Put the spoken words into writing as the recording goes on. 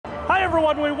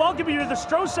everyone, we welcome you to the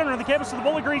Stroh Center on the campus of the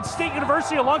Bowling Green State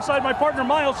University alongside my partner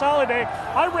Miles Holliday.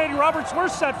 I'm Randy Roberts. We're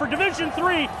set for Division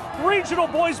III Regional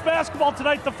Boys Basketball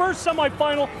tonight. The first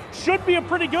semifinal should be a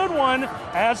pretty good one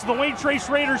as the Wayne Trace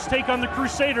Raiders take on the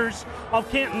Crusaders of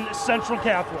Canton Central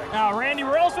Catholic. Now, Randy,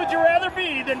 where else would you rather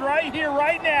be than right here,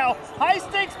 right now?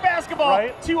 High-stakes basketball,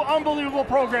 right? Two unbelievable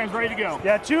programs ready to go.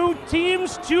 Yeah, two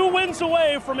teams, 2 wins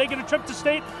away from making a trip to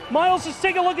state. Miles, let's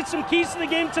take a look at some keys to the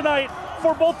game tonight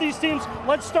for both these teams.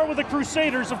 Let's start with the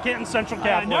Crusaders of Canton Central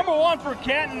Catholic. Number one for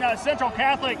Canton Central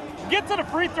Catholic, get to the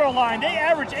free throw line. They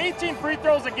average 18 free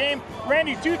throws a game.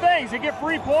 Randy, 2 things. They get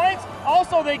free points.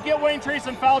 Also, they get Wayne Trace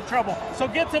in foul trouble. So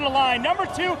get to the line. Number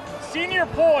 2, senior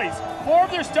poise. 4 of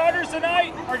their starters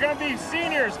tonight are going to be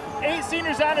seniors. 8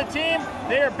 seniors on the team.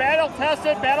 They are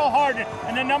battle-tested, battle-hardened.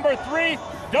 And then number 3,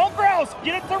 don't grouse.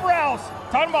 Get it to Rouse.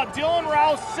 Talking about Dylan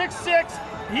Rouse,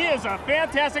 6'6". He is a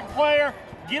fantastic player.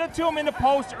 Get it to him in the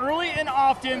post early and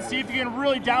often. See if you can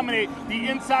really dominate the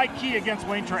inside key against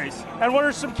Wayne Trace. And what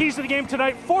are some keys to the game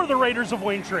tonight for the Raiders of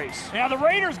Wayne Trace? Now, the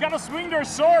Raiders got to swing their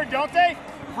sword, don't they?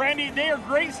 Randy, they are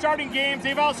great starting games.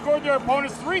 They've outscored their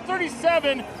opponents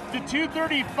 337 to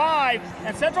 235,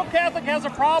 and Central Catholic has a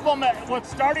problem with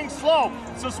starting slow.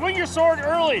 So swing your sword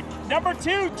early. Number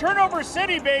 2, turnover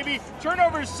city, baby.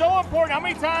 Turnover is so important. How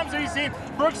many times have you seen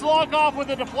Brooks log off with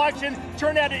a deflection,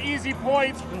 turn that into easy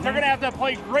points? They're going to have to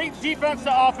play great defense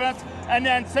to offense, and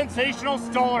then sensational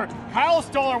Stoller. Kyle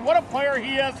Stoller, what a player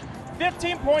he is.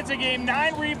 15 points a game,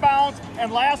 9 rebounds,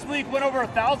 and last week went over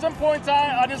 1,000 points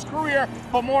on his career,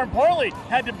 but more importantly,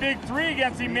 had the big 3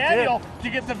 against Emmanuel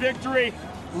to get the victory.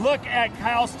 Look at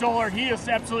Kyle Stoller. He is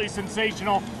absolutely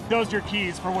sensational. Those are your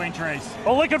keys for Wayne Trace.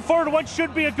 Well, looking forward to what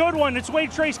should be a good one. It's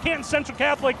Wayne Trace, Canton Central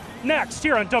Catholic, next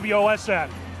here on WOSN.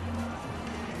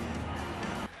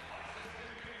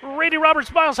 Randy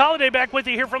Roberts, Miles Holliday back with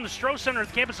you here from the Stroh Center at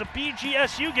the campus of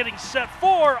BGSU, getting set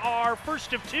for our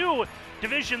first of 2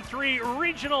 Division III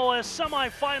regional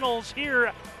semifinals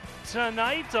here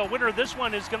tonight. The winner of this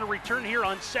one is going to return here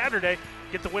on Saturday.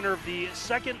 Get the winner of the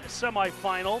second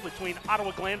semifinal between Ottawa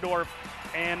Glandorf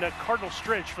and Cardinal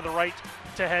Stridge for the right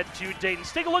to head to Dayton.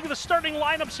 Let's take a look at the starting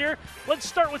lineups here. Let's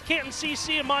start with Canton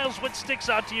CC. And Miles, what sticks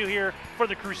out to you here for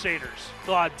the Crusaders?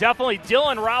 Definitely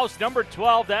Dylan Rouse, number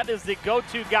 12. That is the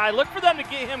go-to guy. Look for them to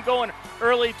get him going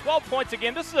early. 12 points a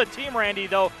game. This is a team, Randy,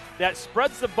 though, that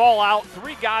spreads the ball out.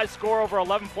 3 guys score over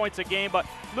 11 points a game, but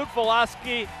Luke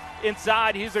Voloski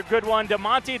inside, he's a good one.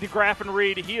 DeMonte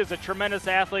DeGraffenried, he is a tremendous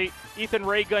athlete. Ethan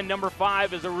Reagan, number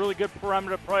 5, is a really good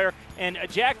perimeter player. And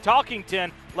Jack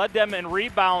Talkington led them in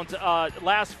rebounds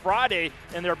last Friday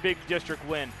in their big district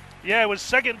win. Yeah, it was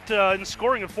second in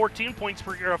scoring at 14 points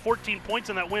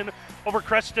in that win over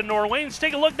Creston Norway. Let's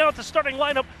take a look now at the starting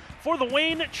lineup for the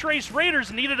Wayne Trace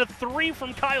Raiders. Needed a 3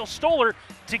 from Kyle Stoller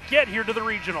to get here to the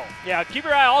regional. Yeah, keep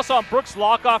your eye also on Brooks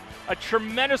Lockoff, a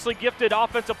tremendously gifted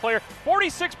offensive player.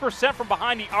 46% from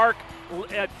behind the arc.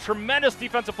 A tremendous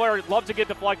defensive player, loves to get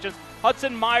deflections.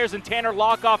 Hudson Myers and Tanner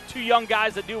Lockoff, 2 young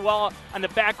guys that do well on the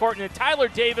backcourt. And then Tyler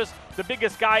Davis, the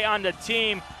biggest guy on the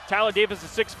team. Tyler Davis is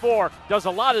 6'4", does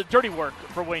a lot of dirty work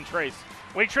for Wayne Trace.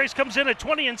 Wayne Trace comes in at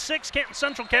 20-6. Canton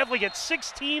Central Catholic at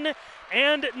 16-9.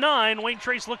 Wayne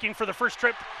Trace looking for the first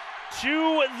trip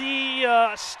to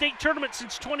the state tournament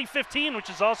since 2015, which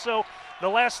is also the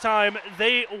last time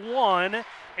they won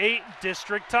a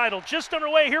district title. Just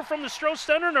underway here from the Stroh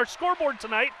Center, and our scoreboard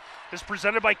tonight is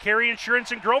presented by Carey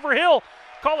Insurance in Grover Hill.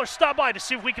 Call or stop by to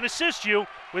see if we can assist you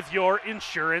with your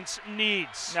insurance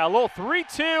needs. Now a little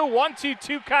 3-2,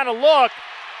 1-2-2 kind of look.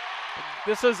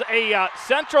 This is a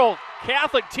Central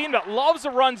Catholic team that loves to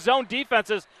run zone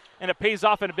defenses, and it pays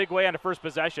off in a big way on the first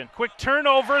possession. Quick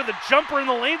turnover. The jumper in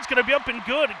the lane is going to be up and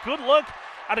good. A good look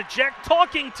out of Jack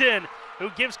Talkington,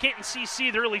 who gives Canton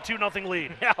CC the early 2-0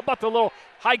 lead. Yeah, how about the little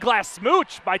high glass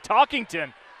smooch by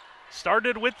Talkington?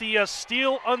 Started with the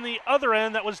steal on the other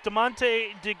end. That was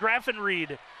DeMonte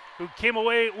DeGraffenried who came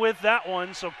away with that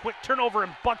one. So quick turnover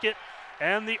and bucket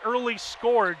and the early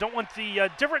score. Don't want the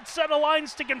different set of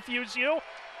lines to confuse you.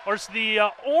 Of course,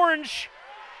 the orange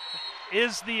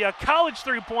is the college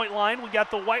three-point line. We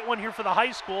got the white one here for the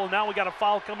high school. Now we got a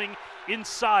foul coming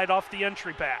inside off the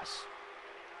entry pass.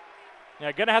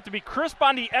 Yeah, going to have to be crisp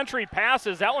on the entry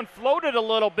passes. That one floated a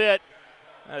little bit.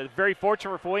 Very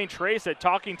fortunate for Wayne Trace that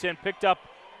Talkington picked up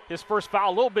his first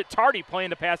foul a little bit tardy playing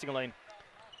the passing lane.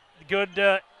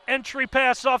 Good entry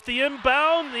pass off the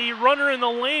inbound. The runner in the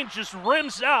lane just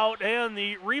rims out, and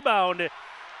the rebound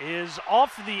is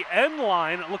off the end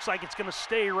line. It looks like it's going to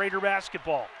stay Raider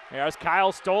basketball. There's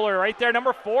Kyle Stoller right there,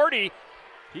 number 40.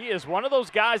 He is one of those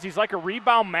guys. He's like a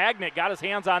rebound magnet. Got his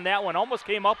hands on that one. Almost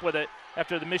came up with it.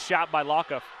 after the missed shot by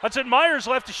Lockoff. Hudson Myers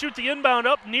will have to shoot the inbound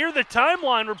up near the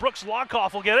timeline where Brooks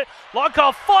Lockoff will get it.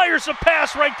 Lockoff fires a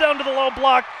pass right down to the low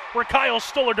block where Kyle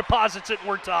Stoller deposits it, and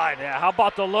we're tied. Yeah, how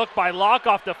about the look by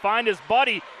Lockoff to find his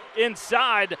buddy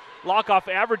inside. Lockoff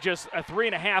averages a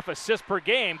 3.5 assists per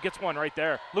game, gets one right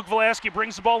there. Luke Velasquez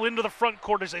brings the ball into the front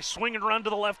court as they swing it around to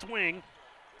the left wing.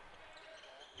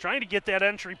 Trying to get that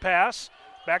entry pass.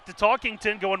 Back to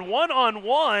Talkington, going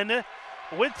one-on-one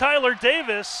with Tyler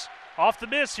Davis. Off the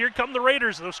miss, here come the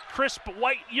Raiders, those crisp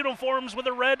white uniforms with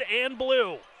the red and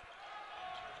blue.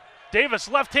 Davis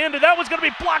left-handed, that one's going to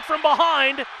be blocked from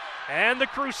behind, and the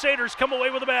Crusaders come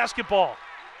away with the basketball.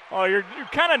 Oh, you're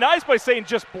kind of nice by saying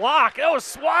just block. That was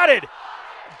swatted.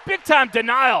 Big-time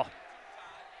denial.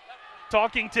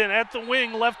 Talkington at the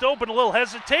wing, left open, a little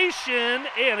hesitation,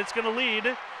 and it's going to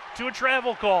lead to a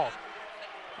travel call.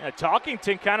 Yeah,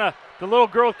 Talkington kind of, the little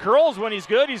girl curls when he's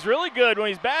good. He's really good. When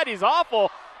he's bad, he's awful.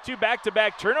 2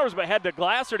 back-to-back turnovers, but had to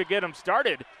Glasser to get him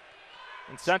started.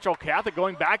 And Central Catholic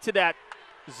going back to that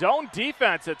zone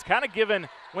defense. It's kind of given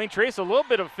Wayne Trace a little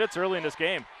bit of fits early in this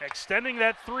game. Extending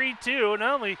that 3-2,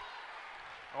 not only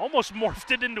almost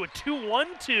morphed it into a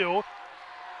 2-1-2,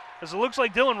 as it looks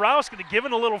like Dylan Rouse going to give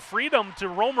it a little freedom to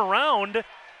roam around.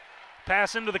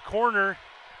 Pass into the corner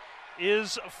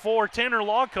is for Tanner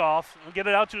Lockoff. He'll get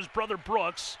it out to his brother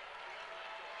Brooks.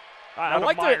 I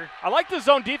like the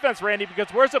zone defense, Randy, because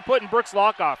where's it putting Brooks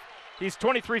Lockoff? He's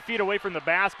 23 feet away from the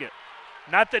basket.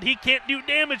 Not that he can't do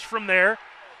damage from there.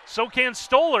 So can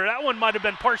Stoller. That one might have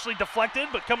been partially deflected,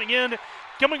 but coming away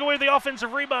with the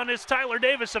offensive rebound is Tyler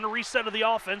Davis, and a reset of the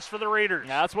offense for the Raiders.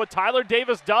 Yeah, that's what Tyler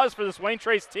Davis does for this Wayne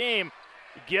Trace team.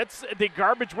 Gets the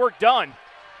garbage work done.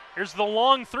 Here's the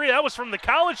long three. That was from the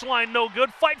college line, no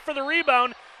good. Fight for the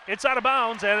rebound. It's out of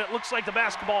bounds, and it looks like the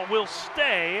basketball will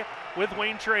stay with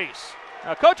Wayne Trace.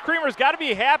 Now, Coach Creamer's got to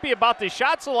be happy about the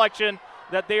shot selection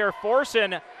that they are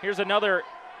forcing. Here's another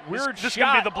weird this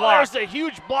shot. Gonna be the block. There's a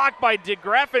huge block by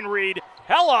DeGraffenried.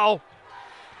 Hello.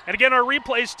 And again, our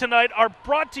replays tonight are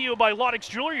brought to you by Laudix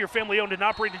Jeweler, your family-owned and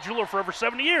operated jeweler for over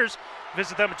 70 years.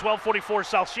 Visit them at 1244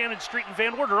 South Shannon Street in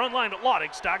Van Wert or online at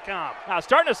laudix.com. Now,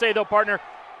 starting to say, though, partner,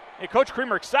 hey, Coach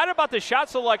Creamer excited about the shot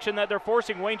selection that they're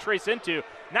forcing Wayne Trace into.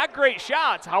 Not great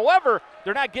shots. However,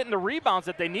 they're not getting the rebounds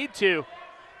that they need to.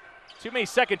 Too many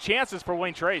second chances for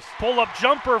Wayne Trace. Pull-up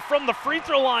jumper from the free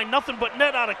throw line. Nothing but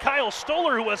net out of Kyle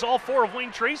Stoller, who has all 4 of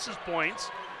Wayne Trace's points.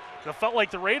 It felt like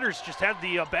the Raiders just had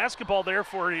the basketball there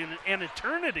for an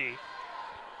eternity.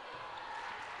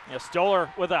 Yeah, Stoller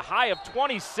with a high of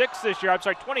 26 this year.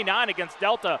 29 against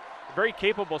Delta. A very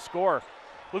capable scorer.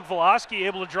 Luke Velasquez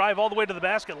able to drive all the way to the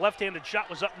basket. Left-handed shot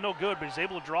was up no good, but he's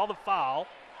able to draw the foul.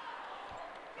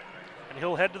 And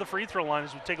he'll head to the free throw line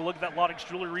as we take a look at that Laudix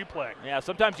Jeweler replay. Yeah,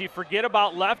 sometimes you forget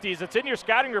about lefties. It's in your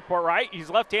scouting report, right? He's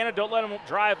left-handed, don't let him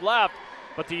drive left.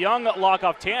 But the young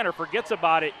Lockoff Tanner forgets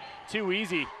about it too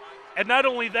easy. And not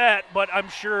only that, but I'm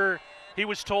sure he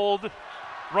was told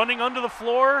running under the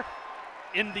floor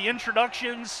in the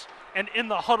introductions and in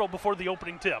the huddle before the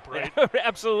opening tip, right?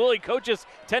 Absolutely. Coaches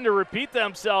tend to repeat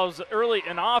themselves early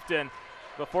and often.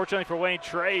 But fortunately for Wayne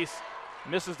Trace,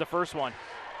 misses the first one.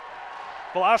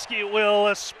 Velasquez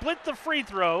will split the free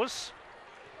throws.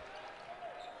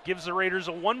 Gives the Raiders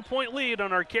a 1-point lead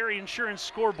on our Carry Insurance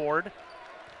scoreboard.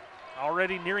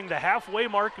 Already nearing the halfway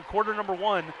mark of quarter number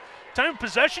 1. Time of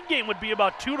possession game would be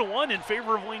about 2-1 in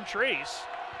favor of Wayne Trace.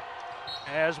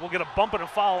 As we'll get a bump and a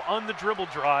foul on the dribble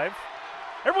drive.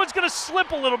 Everyone's going to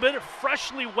slip a little bit at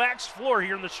freshly waxed floor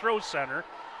here in the Stroh Center.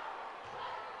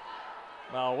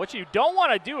 Well, what you don't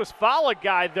want to do is foul a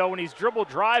guy, though, when he's dribble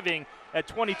driving at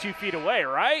 22 feet away,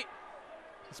 right?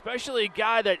 Especially a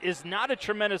guy that is not a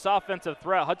tremendous offensive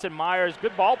threat. Hudson Myers,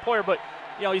 good ball player, but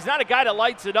he's not a guy that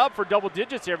lights it up for double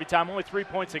digits every time, only 3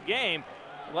 points a game.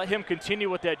 Let him continue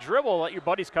with that dribble. Let your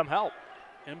buddies come help.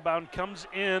 Inbound comes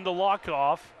in to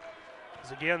Lockoff.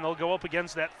 As again, they'll go up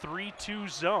against that 3-2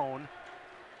 zone.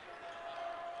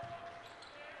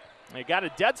 You got a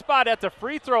dead spot at the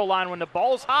free throw line when the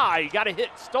ball's high. You got to hit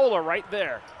Stoller right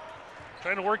there.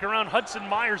 Trying to work around Hudson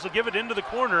Myers. He'll give it into the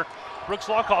corner. Brooks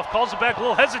Lockoff calls it back. A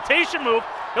little hesitation move.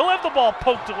 He'll have the ball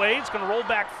poked away. It's going to roll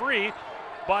back free,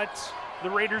 but the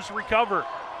Raiders recover.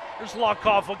 There's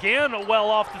Lockoff again, well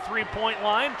off the three-point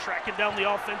line. Tracking down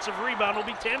the offensive rebound will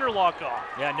be Tanner Lockoff.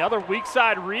 Yeah, another weak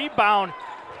side rebound.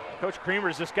 Coach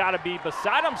Creamer's just got to be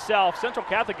beside himself. Central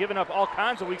Catholic giving up all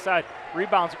kinds of weak side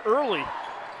rebounds early.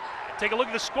 Take a look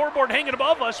at the scoreboard hanging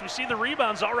above us. We see the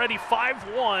rebounds already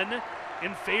 5-1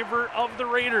 in favor of the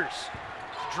Raiders.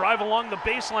 Drive along the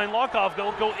baseline. Lockoff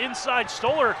will go inside.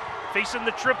 Stoller facing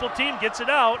the triple team, gets it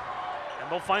out,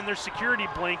 and they'll find their security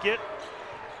blanket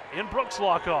in Brooks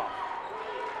Lockoff.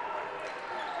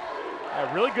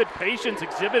 Really good patience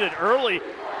exhibited early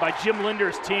by Jim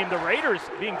Linder's team. The Raiders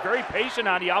being very patient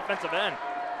on the offensive end.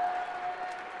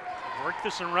 Work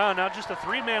this around, now just a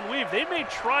three-man weave. They may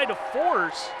try to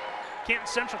force Canton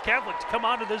Central Catholic to come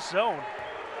out of this zone.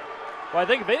 Well, I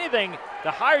think if anything,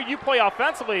 the higher you play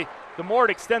offensively, the more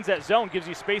it extends that zone, gives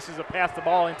you spaces to pass the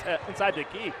ball inside the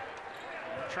key.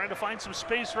 Trying to find some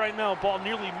space right now. Ball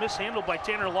nearly mishandled by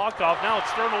Tanner Lockoff. Now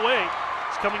it's thrown away.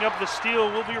 It's coming up the steal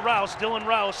will be Rouse. Dylan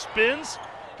Rouse spins,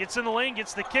 gets in the lane,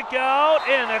 gets the kick out,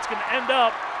 and that's going to end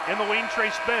up in the Wayne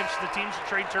Trace bench. The team's a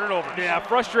trade turnover. Yeah,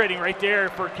 frustrating right there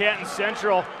for Canton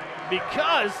Central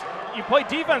because you play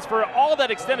defense for all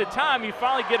that extended time. You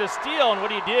finally get a steal, and what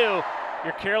do?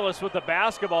 You're careless with the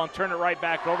basketball and turn it right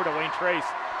back over to Wayne Trace.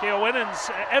 K.O. Winans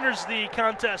enters the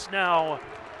contest now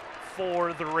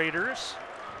for the Raiders.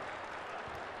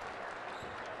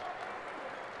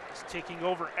 Taking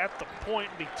over at the point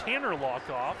will be Tanner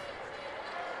Lockoff.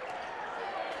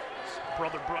 His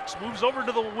brother Brooks moves over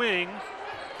to the wing.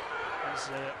 Has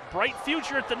a bright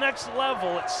future at the next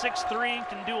level at 6'3",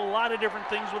 can do a lot of different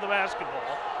things with the basketball.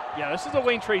 Yeah, this is a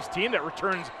Wayne Trace team that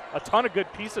returns a ton of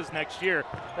good pieces next year.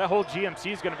 That whole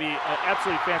GMC is going to be an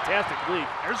absolutely fantastic league.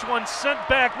 There's one sent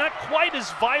back, not quite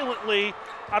as violently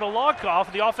out of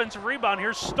Lockoff. The offensive rebound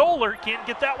here. Stoller can't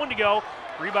get that one to go.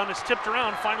 Rebound is tipped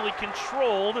around, finally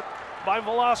controlled by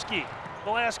Volaski.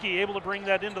 Volaski able to bring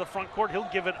that into the front court. He'll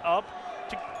give it up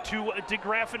to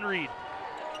DeGraffenried.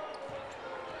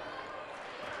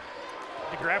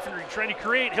 DeGraffenried trying to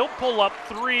create. He'll pull up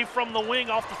three from the wing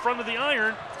off the front of the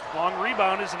iron. Long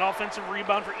rebound is an offensive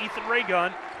rebound for Ethan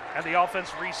Raygun. And the offense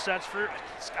resets for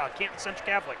Canton Central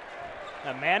Catholic.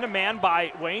 A man-to-man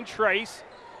by Wayne Trace.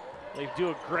 They do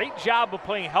a great job of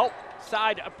playing help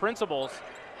side principles.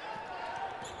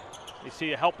 You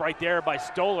see a help right there by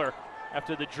Stoller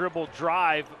after the dribble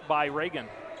drive by Reagan.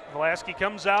 Volaski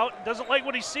comes out, doesn't like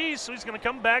what he sees, so he's going to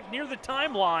come back near the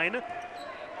timeline.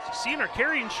 So you see in our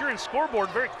carry insurance scoreboard,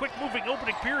 very quick moving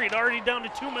opening period, already down to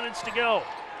 2 minutes to go.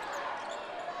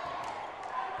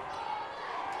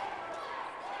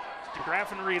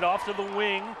 DeGraffenried off to the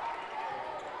wing.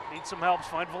 Need some help,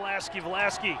 find Volaski.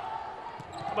 Volaski,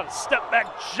 how about a step back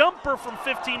jumper from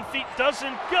 15 feet,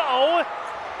 doesn't go.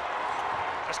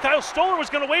 As Kyle Stoller was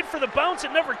going to wait for the bounce,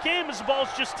 it never came as the ball's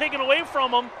just taken away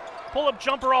from him. Pull-up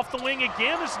jumper off the wing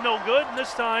again is no good, and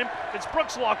this time it's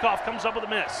Brooks Lockoff comes up with a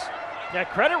miss. Yeah,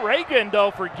 credit Reagan,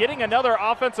 though, for getting another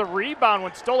offensive rebound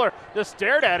when Stoller just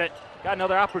stared at it. Got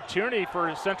another opportunity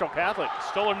for Central Catholic.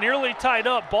 Stoller nearly tied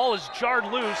up. Ball is jarred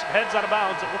loose, heads out of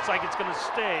bounds. It looks like it's going to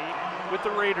stay with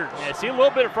the Raiders. Yeah, see a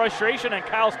little bit of frustration on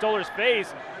Kyle Stoller's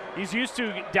face. He's used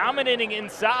to dominating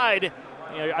inside.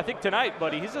 You know, I think tonight,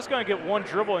 buddy, he's just going to get one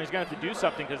dribble and he's going to have to do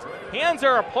something because hands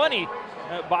are aplenty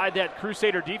by that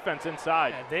Crusader defense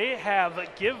inside. And they have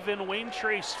given Wayne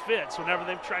Trace fits whenever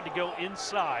they've tried to go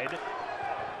inside.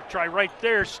 Try right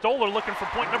there. Stoller looking for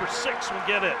point number 6 will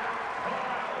get it.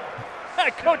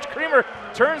 Coach Creamer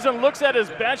turns and looks at his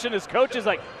bench, and his coach is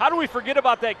like, how do we forget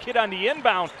about that kid on the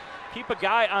inbound? Keep a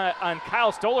guy on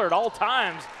Kyle Stoller at all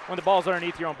times when the ball's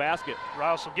underneath your own basket.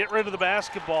 Rouse will get rid of the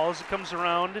basketball as it comes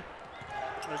around.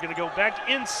 They're going to go back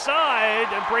inside,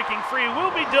 and breaking free will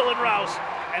be Dylan Rouse,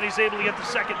 and he's able to get the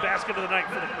second basket of the night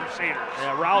for the Crusaders.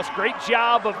 Yeah, Rouse, great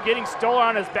job of getting Stoller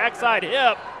on his backside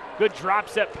hip. Good drop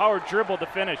set power dribble to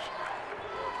finish.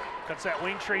 Cuts that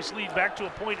Wayne Trace lead back to a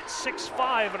point at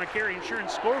 6-5 on a carry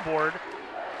insurance scoreboard.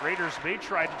 Raiders may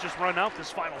try to just run out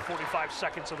this final 45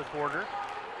 seconds of the quarter.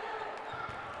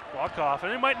 Walk off,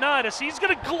 and he might not, as he's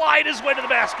going to glide his way to the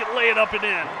basket, lay it up and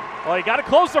in. Well, you got to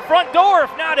close the front door.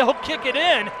 If not, he'll kick it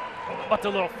in. But the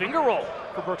little finger roll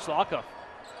for Brooks Lockoff.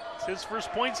 It's his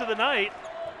first points of the night.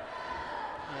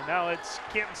 And now it's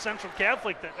Canton Central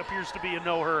Catholic that appears to be in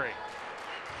no hurry.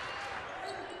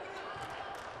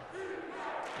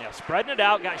 Yeah, spreading it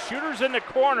out. Got shooters in the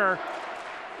corner.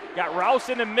 Got Rouse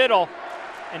in the middle.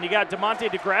 And you got DeMonte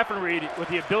DeGraffenried with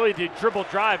the ability to dribble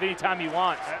drive anytime he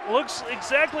wants. That looks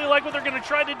exactly like what they're going to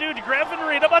try to do.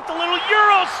 DeGraffenried, how about the little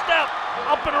Euro step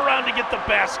up and around to get the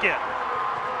basket.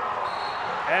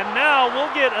 And now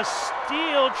we'll get a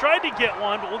steal. Tried to get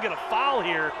one, but we'll get a foul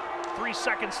here. 3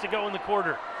 seconds to go in the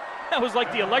quarter. That was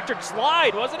like the electric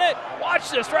slide, wasn't it? Watch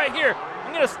this right here.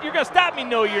 You're gonna stop me?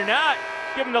 No, you're not.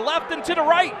 Give him the left and to the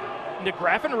right. And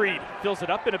DeGraffenried fills it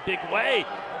up in a big way.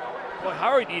 Boy,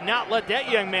 Howard, do you not let that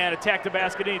young man attack the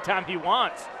basket anytime he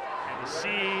wants. And you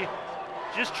see,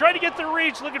 just trying to get the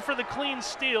reach, looking for the clean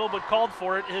steal, but called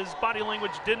for it. His body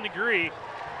language didn't agree.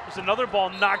 There's another ball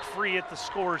knocked free at the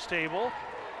scorer's table.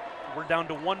 We're down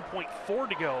to 1.4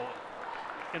 to go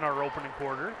in our opening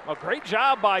quarter. A great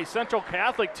job by Central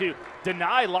Catholic to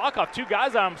deny Lockoff. 2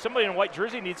 guys on him. Somebody in a white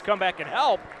jersey needs to come back and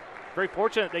help. Very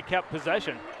fortunate they kept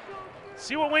possession.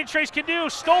 See what Wayne Trace can do.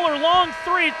 Stoller, long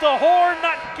three at the horn,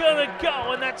 not gonna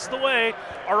go, and that's the way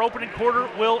our opening quarter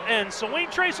will end. So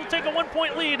Wayne Trace will take a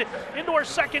 1-point lead into our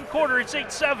second quarter. It's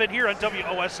 8-7 here on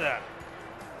WOSN.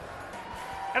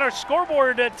 And our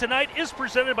scoreboard tonight is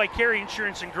presented by Carey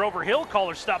Insurance in Grover Hill. Call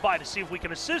or stop by to see if we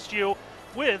can assist you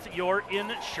with your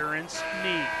insurance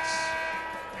needs.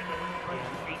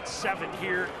 And 8-7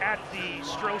 here at the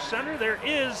Stroh Center. There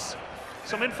is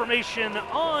some information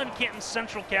on Canton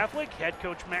Central Catholic. Head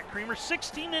coach Matt Creamer,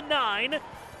 16-9,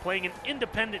 playing an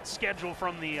independent schedule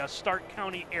from the Stark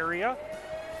County area.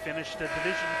 Finished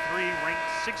Division III,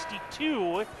 ranked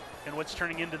 62 in what's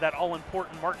turning into that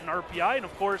all-important Martin RPI. And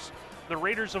of course, the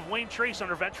Raiders of Wayne Trace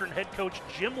under veteran head coach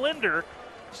Jim Linder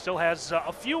still has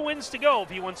a few wins to go if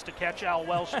he wants to catch Al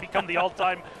Welsh, become the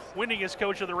all-time winningest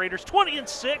coach of the Raiders.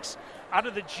 20-6 out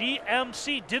of the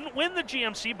GMC. Didn't win the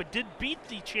GMC, but did beat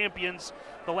the champions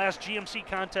the last GMC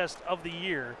contest of the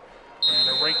year. And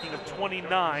a ranking of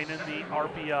 29 in the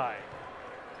RPI.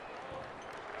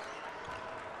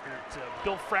 Here's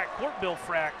Bill Frack, Court Bill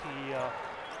Frack, the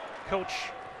coach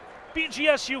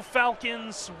BGSU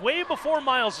Falcons way before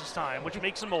Miles' time, which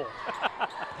makes him old.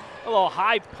 A little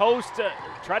high post,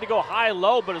 tried to go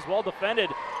high-low, but is well defended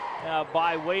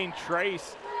by Wayne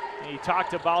Trace. And he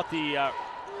talked about the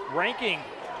ranking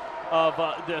of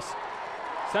this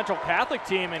Central Catholic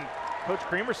team, and Coach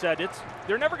Creamer said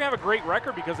they're never going to have a great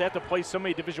record because they have to play so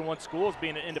many Division I schools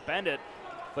being an independent,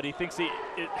 but he thinks it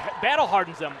battle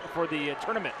hardens them for the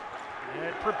tournament.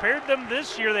 It prepared them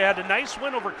this year. They had a nice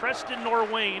win over Creston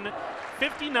Norwayne,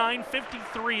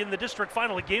 59-53 in the district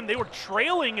final, a game they were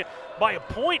trailing by a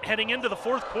point heading into the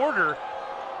fourth quarter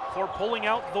before pulling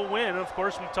out the win. Of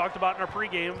course, we talked about in our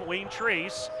pregame, Wayne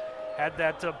Trace had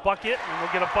that bucket, and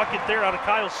they'll get a bucket there out of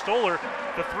Kyle Stoller,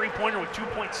 the three-pointer with 2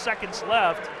 seconds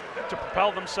left to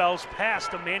propel themselves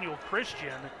past Emmanuel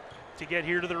Christian to get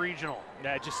here to the regional.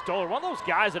 Yeah, just Stoller, one of those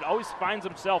guys that always finds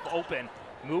himself open.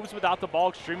 Moves without the ball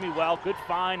extremely well. Good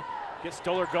find. Get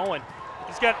Stoller going.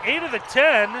 He's got 8 of the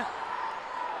 10.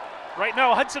 Right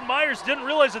now, Hudson Myers didn't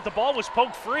realize that the ball was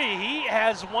poked free. He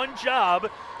has one job,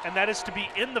 and that is to be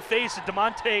in the face of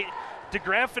DeMonte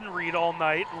DeGraffenried all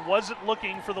night and wasn't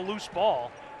looking for the loose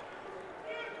ball.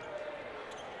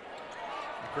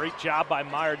 Great job by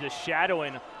Meyer just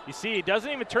shadowing. You see, he doesn't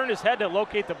even turn his head to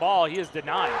locate the ball. He is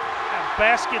denied. And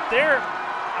basket there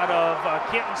out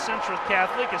of Canton Central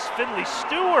Catholic is Finley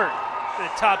Stewart, the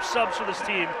top subs for this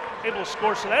team, able to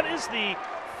score. So that is the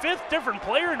 5th different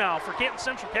player now for Canton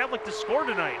Central Catholic to score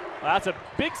tonight. Well, that's a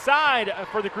big sign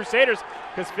for the Crusaders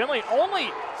because Finley only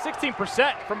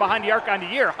 16% from behind the arc on the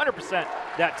year, 100%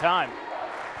 that time.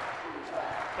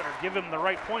 Better give him the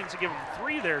right points and give him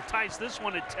 3 there. Ties this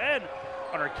one at 10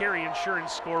 on our Carey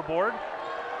Insurance scoreboard.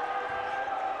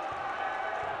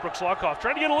 Brooks Lockoff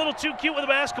trying to get a little too cute with the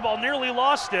basketball, nearly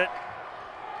lost it.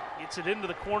 Gets it into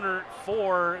the corner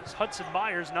for Hudson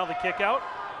Myers. Now the kick out.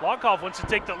 Lockoff wants to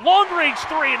take the long-range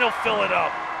 3, and he'll fill it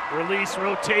up. Release,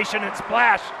 rotation, and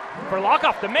splash for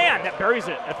Lockoff, the man that buries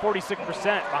it at 46%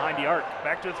 behind the arc.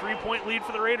 Back to a 3-point lead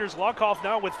for the Raiders. Lockoff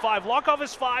now with 5. Lockoff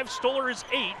is 5, Stoller is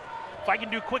 8. If I can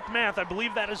do quick math, I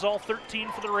believe that is all 13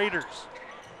 for the Raiders.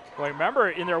 Well, remember,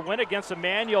 in their win against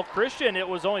Emmanuel Christian, it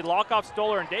was only Lockoff,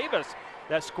 Stoller, and Davis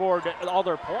that scored all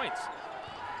their points.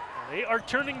 They are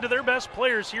turning to their best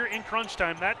players here in crunch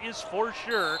time, that is for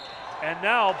sure. And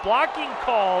now blocking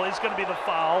call is going to be the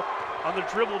foul on the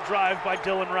dribble drive by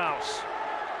Dylan Rouse.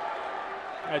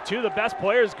 2 of the best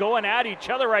players going at each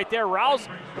other right there. Rouse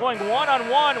going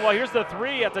one-on-one. Well, here's the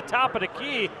 3 at the top of the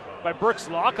key by Brooks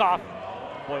Lockoff.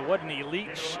 Boy, what an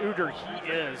elite shooter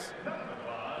he is.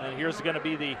 And here's going to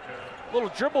be the little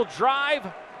dribble drive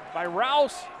by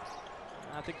Rouse.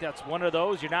 I think that's one of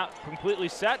those. You're not completely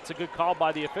set. It's a good call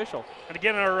by the official. And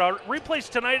again, our replays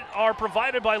tonight are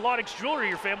provided by Laudix Jewelry,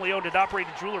 your family-owned and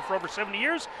operated jeweler for over 70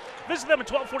 years. Visit them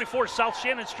at 1244 South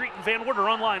Shannon Street in Van Wert or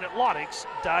online at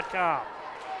laudix.com.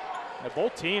 Now,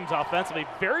 both teams offensively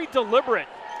very deliberate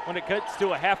when it gets to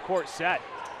a half-court set.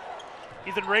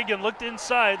 Ethan Reagan looked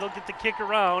inside, looked at the kick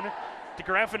around.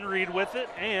 DeGraffenried with it,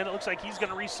 and it looks like he's going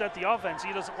to reset the offense.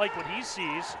 He doesn't like what he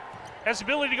sees. Has the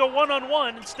ability to go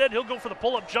one-on-one. Instead, he'll go for the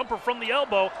pull-up jumper from the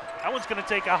elbow. That one's going to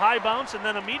take a high bounce and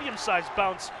then a medium-sized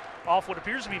bounce off what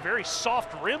appears to be very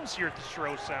soft rims here at the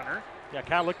Stroh Center. Yeah,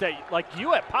 kind of looked at like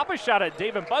you at Papa shot at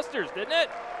Dave and Buster's, didn't it?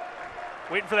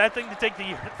 Waiting for that thing to take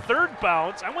the 3rd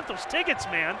bounce. I want those tickets,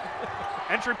 man.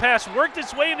 Entry pass worked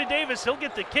its way into Davis. He'll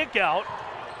get the kick out.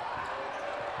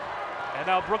 And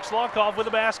now Brooks Lockoff with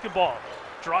the basketball.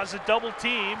 draws a double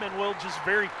team and will just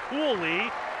very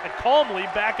coolly and calmly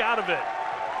back out of it.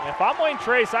 If I'm Wayne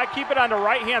Trace, I keep it on the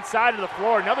right-hand side of the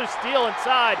floor. Another steal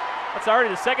inside. That's already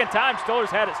the second time Stoller's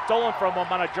had it stolen from him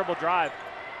on a dribble drive.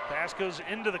 Pass goes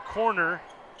into the corner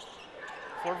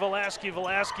for Velasquez.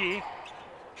 Velasquez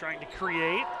trying to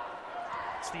create.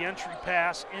 It's the entry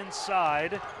pass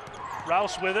inside.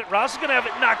 Rouse with it. Rouse is going to have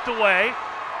it knocked away.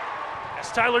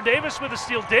 That's Tyler Davis with a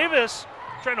steal. Davis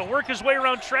trying to work his way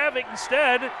around traffic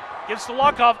instead. Gives to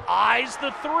Lockoff, eyes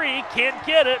the three, can't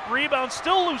get it. Rebound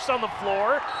still loose on the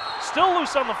floor. Still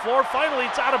loose on the floor. Finally,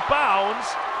 it's out of bounds,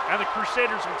 and the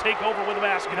Crusaders will take over with a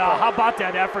basketball. How about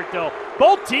that effort, though?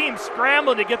 Both teams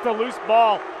scrambling to get the loose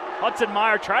ball. Hudson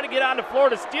Meyer trying to get on the floor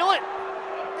to steal it.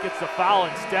 Gets the foul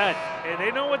instead. And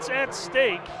they know what's at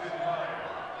stake.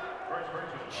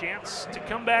 Chance to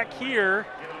come back here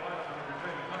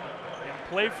and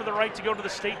play for the right to go to the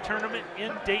state tournament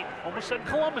in Dayton. Almost said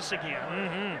Columbus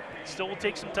again. Still will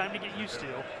take some time to get used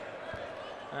to.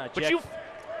 But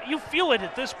you feel it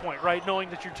at this point, right, knowing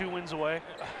that you're 2 wins away?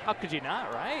 How could you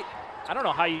not, right? I don't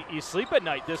know how you sleep at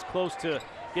night this close to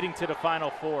getting to the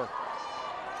Final Four.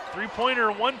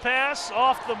 Three-pointer, one pass,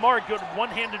 off the mark. Good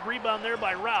one-handed rebound there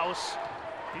by Rouse.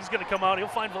 He's going to come out. He'll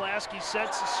find Velasquez,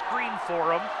 sets a screen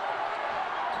for him.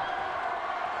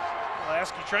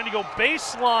 Velasquez trying to go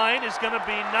baseline, is going to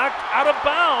be knocked out of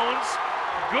bounds.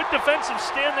 Good defensive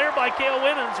stand there by Cale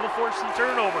Winans will force the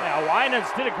turnover. Now, Winans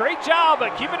did a great job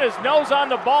at keeping his nose on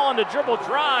the ball on the dribble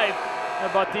drive.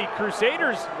 But the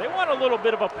Crusaders, they want a little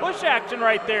bit of a push action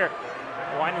right there.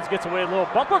 Winans gets away with little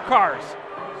bumper cars.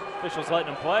 Officials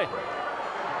letting him play.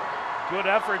 Good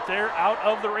effort there out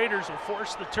of the Raiders will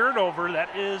force the turnover.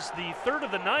 That is the third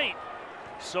of the night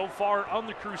so far on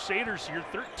the Crusaders here.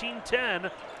 13-10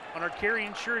 on our Carry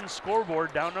Insurance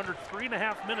scoreboard, down under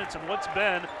 3.5 minutes in what's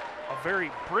been a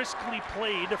very briskly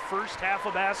played first half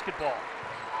of basketball.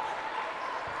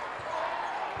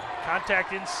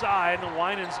 Contact inside, and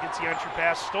Winans gets the entry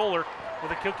pass. Stoller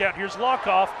with a kick out. Here's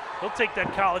Lockoff. He'll take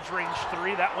that college range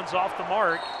three. That one's off the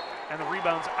mark, and the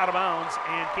rebound's out of bounds,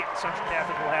 and Canton Central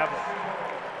Catholic will have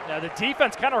it. Now the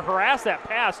defense kind of harassed that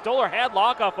pass. Stoller had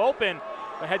Lockoff open,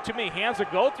 but had too many hands to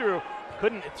go through.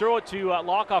 Couldn't throw it to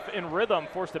Lockoff in rhythm,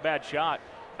 forced a bad shot.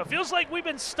 It feels like we've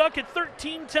been stuck at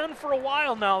 13-10 for a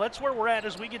while now. That's where we're at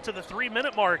as we get to the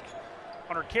 3-minute mark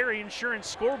on our Carry Insurance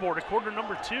scoreboard at quarter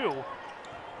number 2.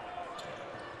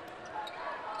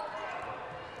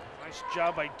 Nice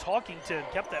job by Talkington,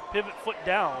 kept that pivot foot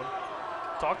down.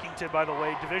 Talkington, by the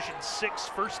way, Division VI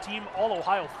first-team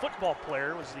All-Ohio football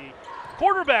player, was the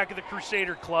quarterback of the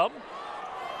Crusader Club.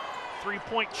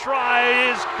 Three-point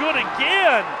try is good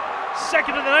again.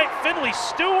 Second of the night, Finley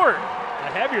Stewart.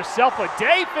 Now have yourself a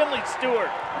day, Finley Stewart.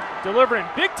 Delivering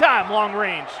big-time long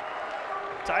range.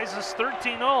 Ties us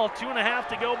 13-all, 2.5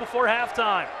 to go before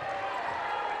halftime.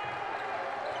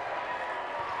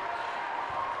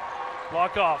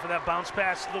 Walk off with that bounce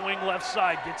pass to the wing left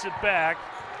side, gets it back.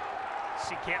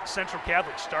 See Canton Central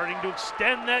Catholic starting to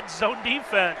extend that zone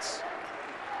defense.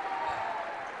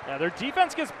 Yeah, their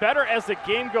defense gets better as the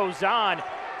game goes on.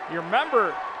 You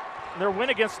remember their win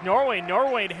against Norway.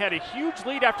 Norway had a huge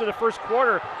lead after the first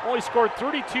quarter, only scored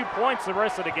 32 points the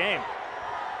rest of the game.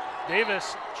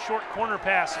 Davis, short corner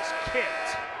pass is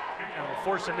kicked and will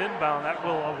force an inbound. That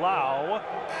will allow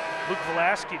Luke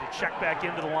Velasquez to check back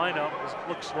into the lineup, as it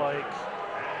looks like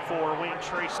for Wayne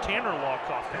Trace. Tanner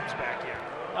Lockoff comes back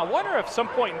in. I wonder if some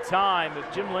point in time if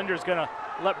Jim Linder's going to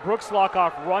let Brooks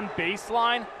Lockoff run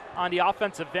baseline on the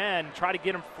offensive end, try to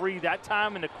get him free that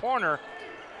time in the corner,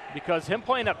 because him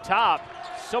playing up top,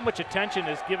 so much attention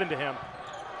is given to him.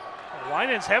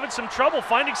 Winans having some trouble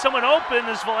finding someone open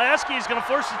as Velasquez is going to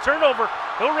force the turnover.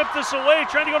 He'll rip this away,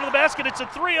 trying to go to the basket. It's a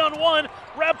 3-on-1.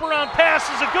 Wraparound pass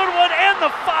is a good one, and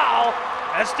the foul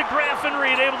as DeGraff and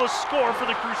Reed able to score for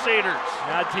the Crusaders.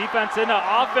 Now defense into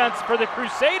offense for the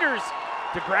Crusaders.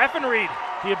 DeGraff and Reed,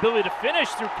 the ability to finish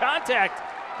through contact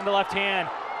in the left hand.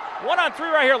 1-on-3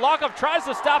 right here. Lockoff tries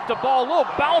to stop the ball. A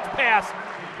little bounce pass.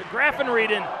 DeGraff and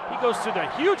Reed, and he goes through the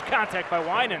huge contact by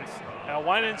Winans. Now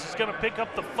Winans is going to pick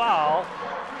up the foul.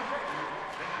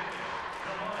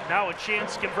 And now a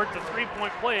chance to convert the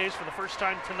three-point plays for the first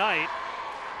time tonight.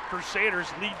 Crusaders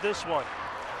lead this one.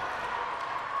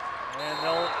 And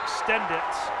they'll extend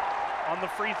it on the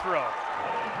free throw.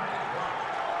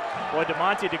 Boy,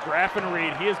 DeMonte DeGraff and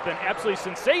Reed, he has been absolutely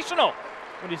sensational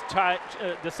when he's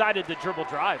decided to dribble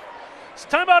drive. It's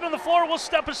timeout on the floor. We'll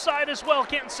step aside as well.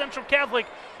 Canton Central Catholic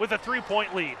with a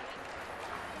 3-point lead.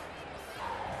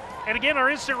 And again, our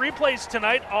instant replays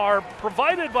tonight are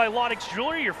provided by Laudix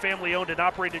Jewelry, your family-owned and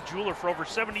operated jeweler for over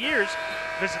 70 years.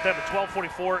 Visit them at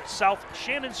 1244 South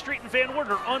Shannon Street in Van Wert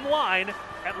or online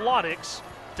at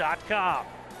laudix.com.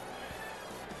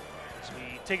 As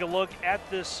we take a look at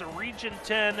this Region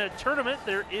 10 tournament,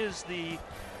 there is the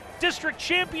District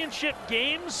Championship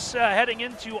games heading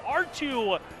into our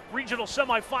two regional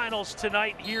semifinals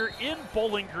tonight here in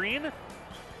Bowling Green.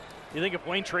 You think if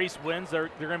Wayne Trace wins, they're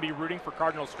going to be rooting for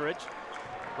Cardinal Stritch?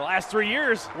 The last 3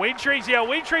 years. Wayne Trace,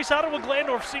 Ottawa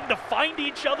Glandorf seem to find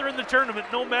each other in the tournament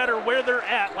no matter where they're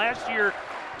at. Last year,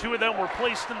 two of them were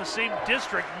placed in the same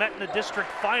district, met in the district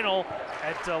final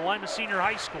at Lima Senior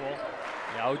High School.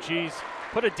 Yeah, oh, geez.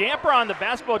 Put a damper on the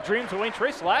basketball dreams of Wayne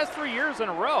Trace the last 3 years in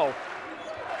a row.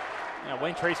 Yeah,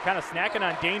 Wayne Trace kind of snacking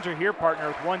on danger here, partner,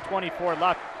 with 1:24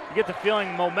 left. You get the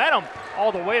feeling momentum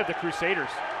all the way of the Crusaders.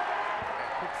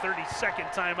 Quick 30-second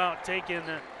timeout taken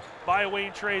by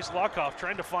Wayne Trace. Lockoff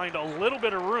trying to find a little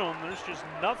bit of room. There's just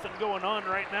nothing going on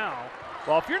right now.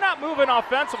 Well, if you're not moving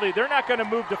offensively, they're not going to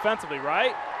move defensively,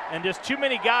 right? And just too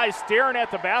many guys staring at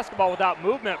the basketball without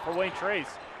movement for Wayne Trace.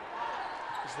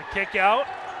 As the kick out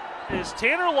is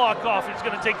Tanner Lockoff, who's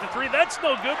going to take the three. That's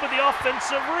no good, but the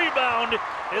offensive rebound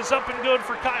is up and good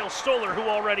for Kyle Stoller, who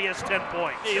already has 10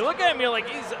 points. Yeah, you look at me like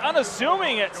he's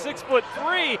unassuming at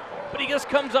 6'3", but he just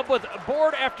comes up with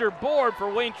board after board for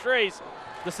Wayne Trace.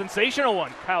 The sensational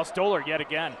one, Kyle Stoller, yet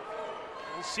again.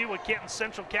 We'll see what Canton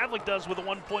Central Catholic does with a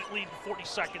 1-point lead and 40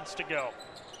 seconds to go.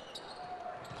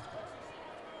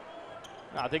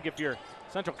 I think if you're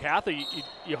Central Catholic,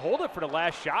 you hold it for the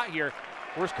last shot here.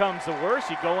 Worst comes to worst,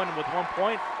 you go in with 1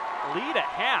 point lead at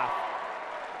half.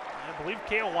 I believe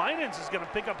Kale Winans is going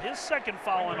to pick up his second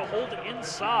foul and a hold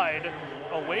inside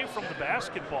away from the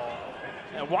basketball.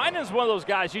 And Winans is one of those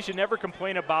guys you should never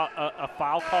complain about a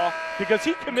foul call because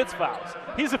he commits fouls.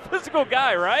 He's a physical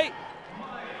guy, right?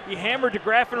 He hammered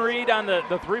DeGraffenried on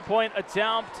the three-point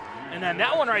attempt. And then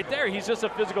that one right there, he's just a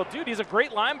physical dude. He's a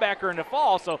great linebacker in the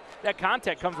fall, so that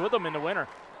contact comes with him in the winter.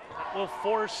 That will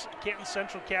force Canton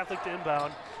Central Catholic to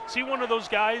inbound. See one of those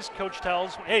guys, coach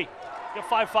tells, hey, you have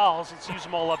 5 fouls, let's use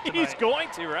them all up tonight. He's going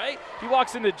to, right? He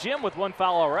walks in the gym with 1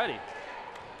 foul already.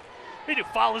 He did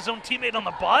foul his own teammate on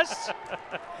the bus?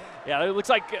 Yeah, it looks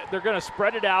like they're going to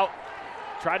spread it out,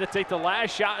 try to take the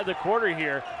last shot of the quarter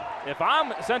here. If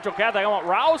I'm Central Catholic, I want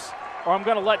Rouse, or I'm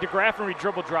going to let DeGraffenried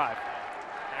dribble drive.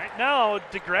 Right now,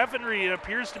 DeGraffenried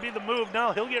appears to be the move.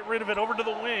 Now he'll get rid of it over to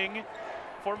the wing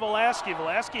for Velasquez.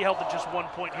 Velasquez held to just 1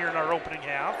 point here in our opening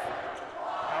half.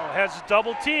 Now has a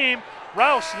double team.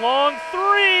 Rouse, long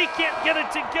three, can't get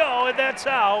it to go, and that's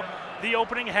how the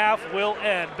opening half will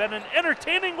end. Been an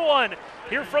entertaining one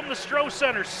here from the Stroh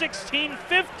Center,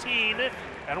 16-15,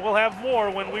 and we'll have more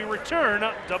when we return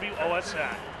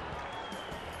WOSN.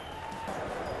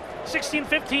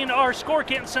 16-15 our score.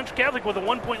 Canton Central Catholic with a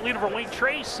 1 point lead over Wayne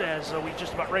Trace as we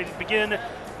just about ready to begin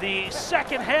the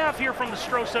second half here from the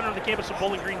Stroh Center on the campus of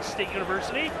Bowling Green State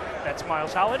University. That's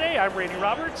Miles Holliday. I'm Randy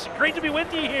Roberts. Great to be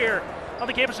with you here on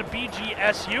the campus of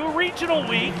BGSU. Regional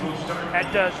week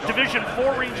at Division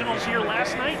 4 regionals here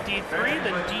last night, D3,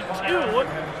 then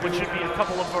D2, which should be a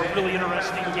couple of really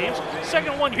interesting games.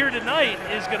 Second one here tonight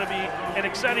is going to be an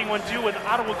exciting one too with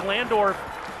Ottawa Glandorf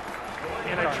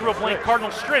and I drew a blank Cardinal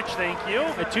Stritch, thank you.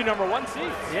 The 2 number 1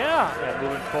 seeds. Yeah.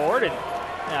 Moving forward.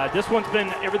 And this one's been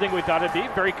everything we thought it'd be.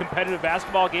 Very competitive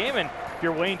basketball game. And if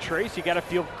you're Wayne Trace, you got to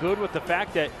feel good with the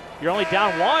fact that you're only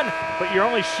down 1, but you're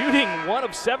only shooting 1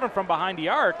 of 7 from behind the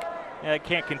arc. It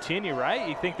can't continue, right?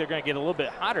 You think they're going to get a little bit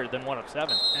hotter than 1 of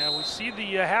 7. And we see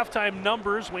the halftime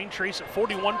numbers. Wayne Trace at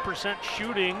 41%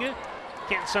 shooting.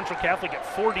 Canton Central Catholic at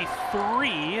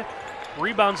 43.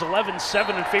 Rebounds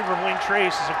 11-7 in favor of Wayne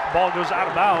Trace as the ball goes out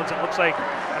of bounds. It looks like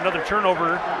another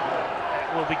turnover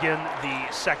will begin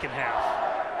the second half.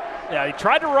 Yeah, he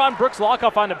tried to run Brooks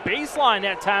Lockoff on the baseline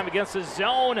that time against his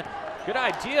zone. Good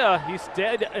idea. He's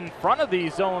dead in front of the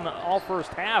zone all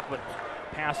first half, but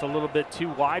passed a little bit too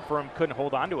wide for him. Couldn't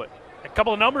hold on to it. A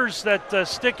couple of numbers that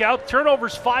stick out.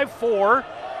 Turnovers 5-4.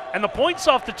 And the points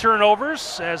off the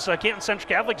turnovers, as Canton Central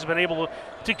Catholic has been able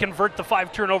to convert the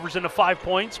 5 turnovers into 5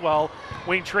 points, while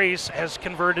Wayne Trace has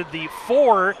converted the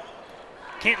 4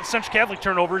 Canton Central Catholic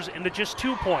turnovers into just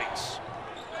 2 points.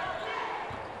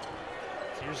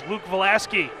 Here's Luke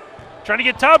Velasquez trying to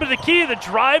get top of the key. The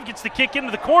drive gets the kick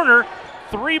into the corner.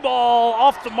 3 ball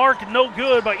off the mark, no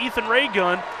good by Ethan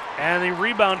Raygun, and the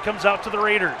rebound comes out to the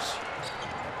Raiders.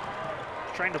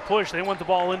 Trying to push. They want the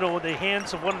ball into the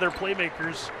hands of one of their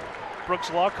playmakers, Brooks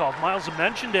Lockoff. Miles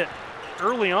mentioned it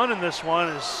early on in this one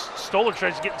as Stoller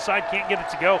tries to get inside, can't get it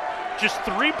to go. Just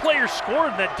 3 players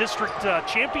scored in that district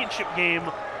championship game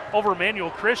over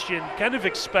Emmanuel Christian. Kind of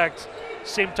expect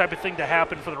same type of thing to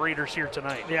happen for the Raiders here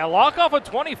tonight. Yeah, Lockoff with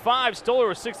 25, Stoller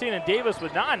with 16, and Davis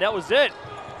with 9. That was it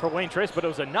for Wayne Trace, but it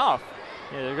was enough.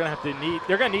 Yeah,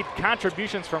 they're gonna need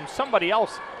contributions from somebody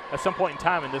else at some point in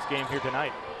time in this game here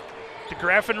tonight.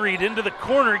 DeGraffenried into the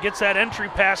corner, gets that entry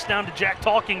pass down to Jack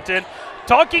Talkington.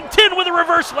 Talkington with a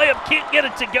reverse layup, can't get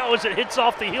it to go as it hits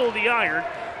off the heel of the iron.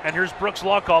 And here's Brooks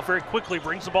Lockoff very quickly,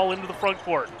 brings the ball into the front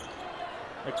court.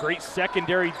 A great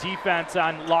secondary defense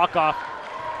on Lockoff.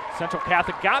 Central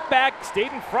Catholic got back,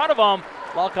 stayed in front of him.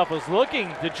 Lockoff was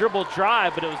looking to dribble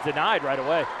drive, but it was denied right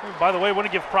away. By the way, I want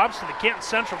to give props to the Canton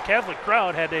Central Catholic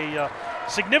crowd. Had a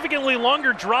significantly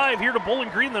longer drive here to Bowling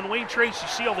Green than Wayne Trace. You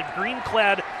see all the green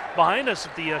clad behind us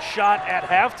at the shot at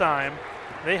halftime.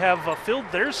 They have filled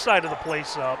their side of the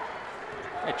place up.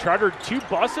 They chartered 2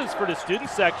 buses for the student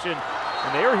section,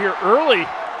 and they were here early,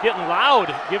 getting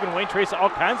loud, giving Wayne Trace all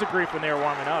kinds of grief when they were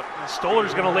warming up. And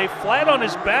Stoller's going to lay flat on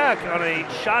his back on a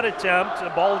shot attempt. The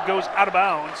ball goes out of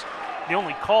bounds. The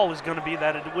only call is going to be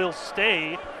that it will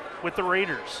stay with the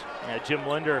Raiders. Yeah, Jim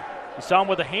Linder, you saw him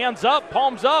with the hands up,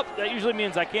 palms up. That usually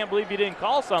means I can't believe you didn't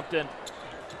call something.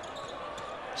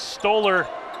 Stoller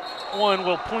one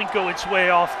will plinko its way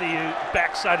off the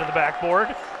backside of the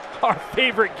backboard. Our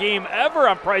favorite game ever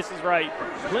on Price is Right.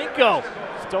 Plinko.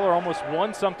 Stoller almost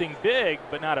won something big,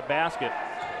 but not a basket.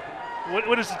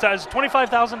 What is the top? Is it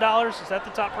 $25,000? Is that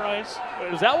the top prize?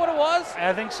 Is that what it was?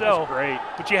 I think so. That's great.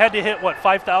 But you had to hit, what,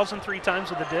 5,000 3 times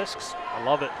with the discs? I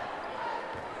love it.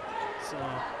 So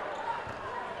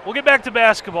we'll get back to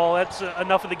basketball. That's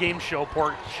enough of the game show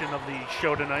portion of the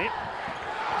show tonight.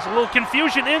 There's a little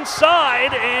confusion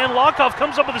inside, and Lockoff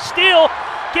comes up with a steal.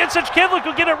 Canton Central Catholic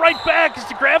will get it right back as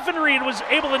DeGraffenried was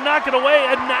able to knock it away,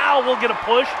 and now we'll get a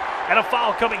push and a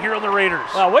foul coming here on the Raiders.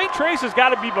 Well, Wayne Trace has got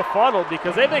to be befuddled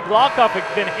because they think Lockoff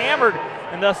had been hammered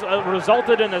and thus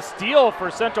resulted in a steal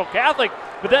for Central Catholic.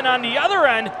 But then on the other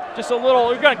end, just a little,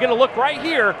 we're going to get a look right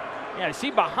here. Yeah, I see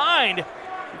behind,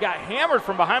 he got hammered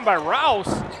from behind by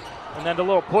Rouse, and then the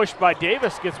little push by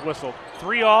Davis gets whistled.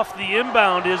 3 off the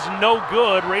inbound is no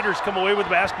good. Raiders come away with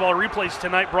basketball replays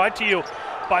tonight, brought to you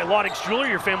by Laudix Jeweler,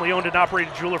 your family-owned and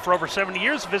operated jeweler for over 70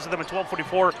 years. Visit them at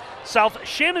 1244 South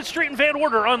Shannon Street in Van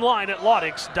Order, online at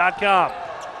laudix.com.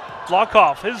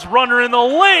 Lockoff, his runner in the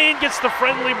lane, gets the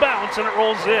friendly bounce, and it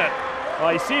rolls in.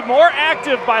 Well, you see more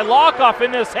active by Lockoff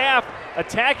in this half,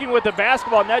 attacking with the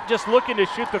basketball, not just looking to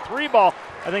shoot the 3 ball.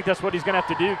 I think that's what he's going to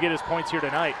have to do, get his points here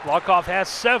tonight. Lockoff has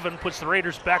 7, puts the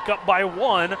Raiders back up by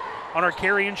 1 on our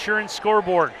Carry Insurance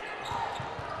scoreboard.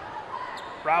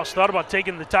 Rouse thought about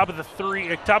taking the top of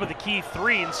the key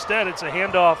 3. Instead, it's a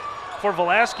handoff for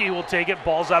Velasquez, who will take it.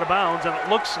 Ball's out of bounds, and it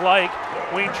looks like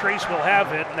Wayne Trace will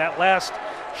have it. And that last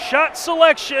shot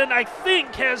selection, I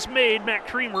think, has made Matt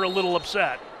Creamer a little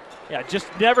upset. Yeah, just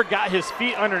never got his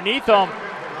feet underneath him.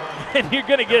 And you're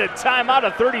going to get a timeout, a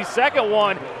 30-second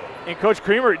one, and Coach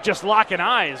Creamer just locking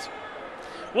eyes.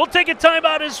 We'll take a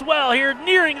timeout as well here,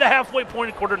 nearing the halfway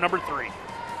point of quarter number 3.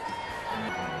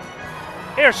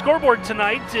 Hey, our scoreboard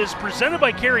tonight is presented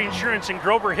by Carry Insurance in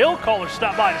Grover Hill. Call or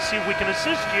stop by to see if we can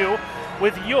assist you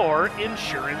with your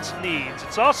insurance needs.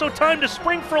 It's also time to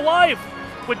spring for life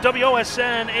with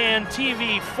WOSN and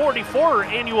TV 44.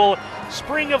 Annual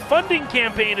Spring of Funding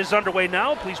campaign is underway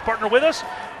now. Please partner with us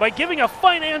by giving a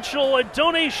financial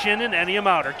donation in any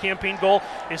amount. Our campaign goal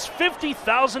is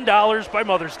 $50,000 by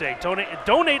Mother's Day.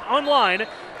 Donate online,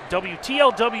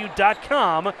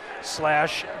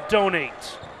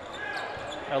 WTLW.com/donate.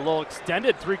 A little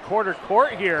extended 3-quarter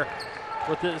court here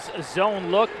with this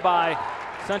zone look by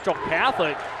Central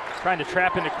Catholic, trying to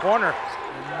trap in the corner.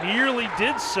 Nearly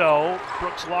did so.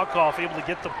 Brooks Lockoff able to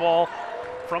get the ball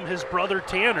from his brother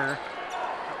Tanner.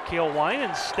 Cale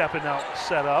Winans stepping out,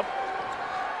 set up.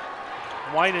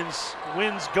 Winans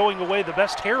wins going away the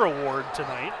best hair award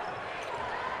tonight.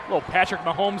 A little Patrick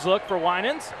Mahomes look for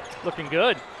Winans, looking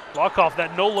good. Lockoff,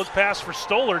 that no-look pass for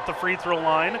Stoller at the free throw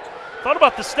line. Thought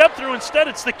about the step through. Instead,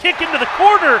 it's the kick into the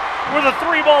corner where the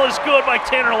 3 ball is good by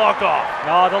Tanner Lockoff.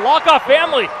 No, the Lockoff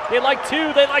family, they like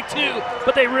 2,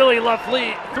 but they really love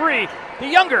 3. The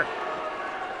younger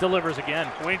delivers again.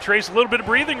 Wayne Trace, a little bit of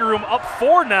breathing room, up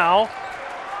 4 now.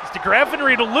 As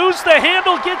DeGraffenried to lose the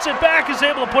handle, gets it back, is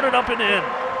able to put it up and in.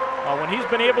 When he's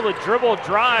been able to dribble,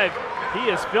 drive, he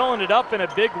is filling it up in a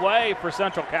big way for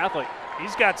Central Catholic.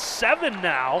 He's got 7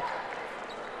 now.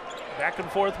 Back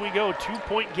and forth we go,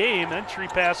 2-point game. Entry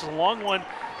pass is a long one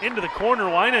into the corner.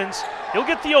 Winans, he'll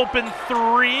get the open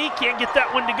 3. Can't get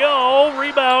that one to go.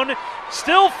 Rebound,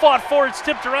 still fought for. It's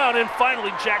tipped around, and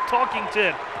finally Jack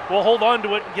Talkington will hold on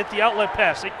to it and get the outlet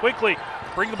pass. They quickly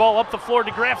bring the ball up the floor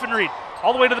to Graffenried.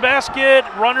 All the way to the basket.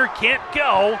 Runner can't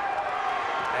go.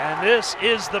 And this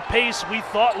is the pace we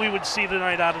thought we would see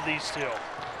tonight out of these two.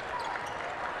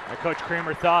 Coach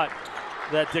Kramer thought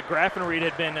that Graffenried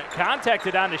had been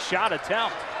contacted on his shot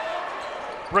attempt.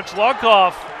 Brooks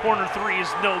Lockoff, corner three is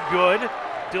no good.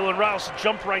 Dylan Rouse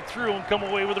jumped right through and come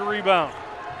away with a rebound.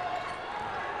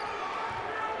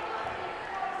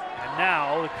 And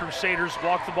now the Crusaders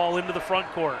walk the ball into the front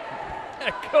court.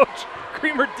 Coach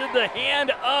Kramer did the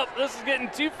hand up. This is getting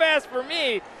too fast for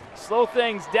me. Slow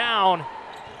things down.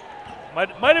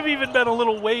 Might have even been a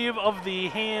little wave of the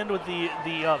hand with the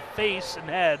face and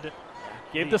head.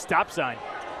 Gave the stop sign.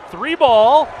 3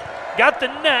 ball, got the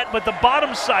net, but the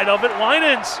bottom side of it,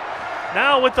 Winans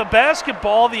now with the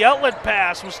basketball. The outlet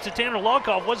pass was to Tanner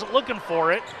Lockoff, wasn't looking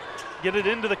for it. Get it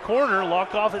into the corner,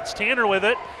 Lockoff, it's Tanner with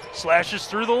it. Slashes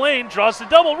through the lane, draws the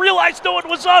double, realized no one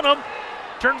was on him.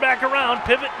 Turn back around,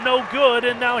 pivot no good,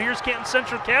 and now here's Canton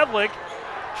Central Catholic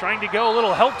trying to go a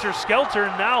little helter-skelter,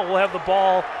 and now we'll have the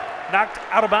ball knocked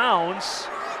out of bounds.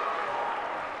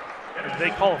 They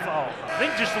call a foul. I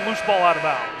think just a loose ball out of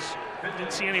bounds.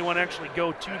 Didn't see anyone actually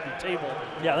go to the table.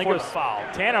 Yeah, I think it was foul.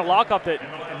 Tanner Lockoff that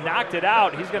knocked it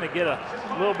out. He's going to get a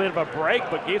little bit of a break,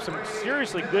 but gave some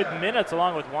seriously good minutes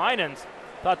along with Winans.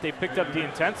 Thought they picked up the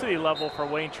intensity level for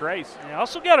Wayne Trace. Yeah,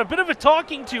 also got a bit of a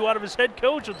talking to out of his head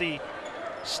coach with the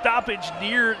stoppage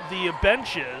near the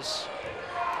benches.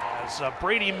 As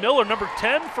Brady Miller, number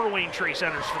 10 for Wayne Trace,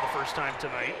 enters for the first time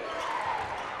tonight.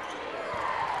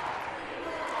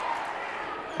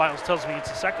 Miles tells me it's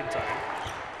the second time.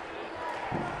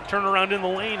 Turnaround in the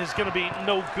lane is going to be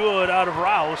no good out of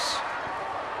Rouse.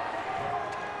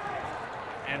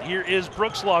 And here is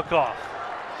Brooks Lockoff.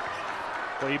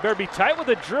 Well, you better be tight with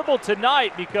a dribble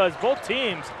tonight because both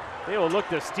teams, they will look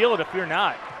to steal it if you're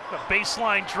not. A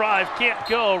baseline drive, can't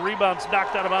go. Rebound's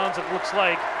knocked out of bounds, it looks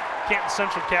like. Canton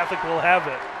Central Catholic will have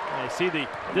it. And I see the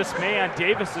dismay on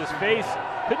Davis's face.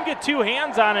 Couldn't get 2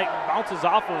 hands on it, bounces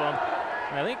off of him.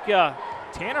 And I think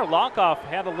Tanner Lockoff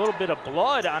had a little bit of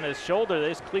blood on his shoulder. They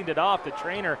just cleaned it off. The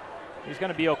trainer, he's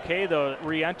going to be okay, though,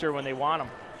 re-enter when they want him.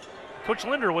 Coach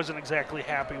Linder wasn't exactly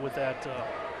happy with that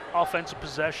offensive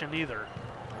possession either.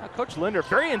 Coach Linder,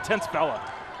 very intense fella.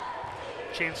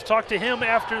 Chance to talk to him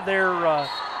after their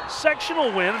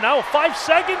sectional win. Now a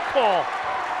 5-second call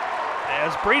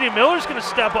as Brady Miller's going to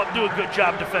step up and do a good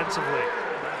job defensively.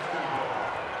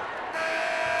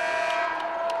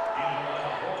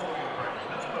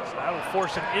 So that'll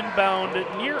force an inbound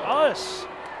near us.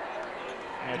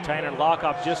 And Tanner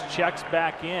Lockoff just checks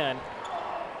back in.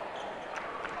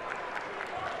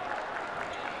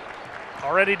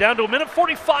 Already down to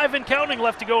 1:45 and counting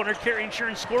left to go on our Carry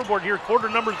Insurance scoreboard here, quarter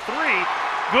number 3.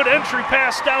 Good entry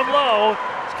pass down low.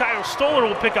 Kyle Stoller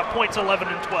will pick up points 11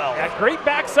 and 12. Yeah, great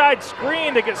backside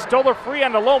screen to get Stoller free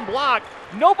on the lone block.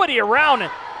 Nobody around,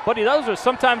 but those are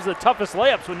sometimes the toughest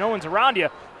layups when no one's around you,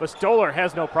 but Stoller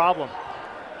has no problem.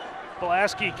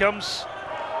 Pulaski comes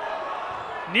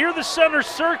near the center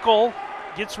circle,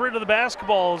 gets rid of the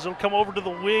basketball as it'll come over to the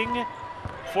wing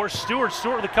for Stewart.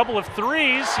 Stewart with a couple of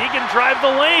threes. He can drive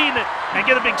the lane and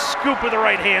get a big scoop with the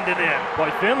right hand and in. Boy,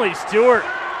 Finley Stewart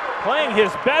playing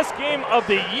his best game of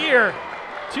the year.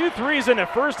 2 threes in the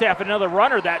first half, another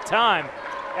runner that time.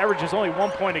 Averages only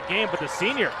 1 point a game, but the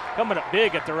senior coming up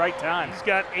big at the right time. He's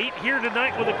got 8 here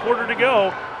tonight with a quarter to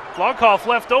go. Lockoff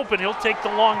left open. He'll take the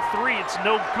long 3. It's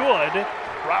no good.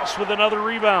 Rouse with another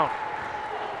rebound.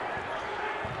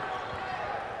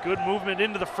 Good movement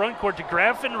into the front court to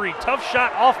Graffenried. Tough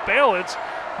shot off balance.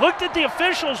 Looked at the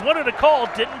officials, wanted a call,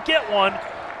 didn't get one.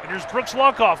 And here's Brooks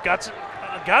Lockoff.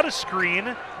 Got a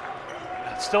screen.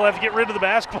 Still have to get rid of the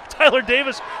basketball. Tyler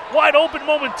Davis wide open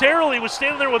momentarily, was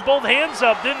standing there with both hands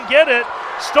up, didn't get it.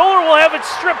 Stoller will have it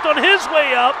stripped on his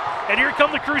way up, and here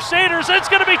come the Crusaders. It's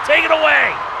going to be taken away.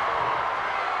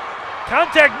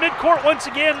 Contact midcourt once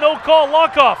again, no call.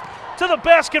 Lockoff to the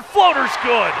basket, floater's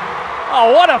good.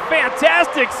 Oh, what a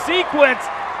fantastic sequence.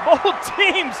 Both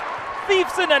teams,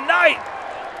 thieves in the night.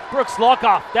 Brooks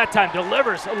Lockoff that time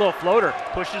delivers a little floater.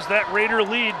 Pushes that Raider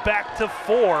lead back to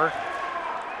 4.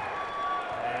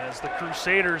 As the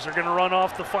Crusaders are going to run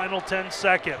off the final 10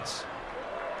 seconds.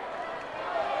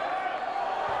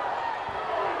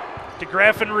 To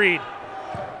Graffenried.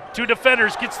 2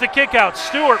 defenders, gets the kick out.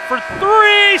 Stewart for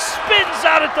 3, spins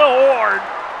out at the horn.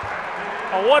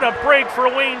 Oh, what a break for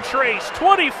Wayne Trace.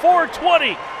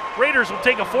 24-20. Raiders will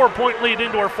take a 4-point lead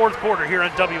into our 4th quarter here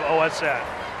on WOSN.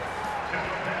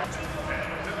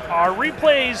 Our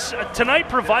replays tonight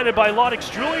provided by Laudix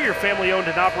Jewelry, your family-owned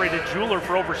and operated jeweler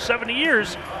for over 70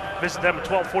 years. Visit them at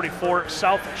 1244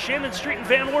 South Shannon Street in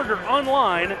Van Wert or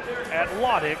online at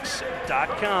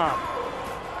laudix.com.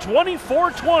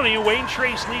 24-20, Wayne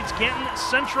Trace leads Canton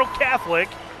Central Catholic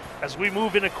as we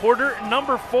move into quarter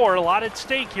number 4. A lot at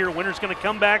stake here. Winner's going to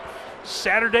come back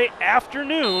Saturday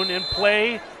afternoon and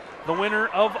play the winner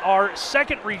of our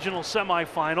second regional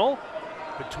semifinal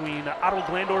between Otto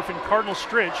Glandorf and Cardinal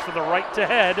Stritch for the right to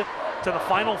head to the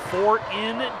Final Four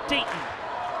in Dayton.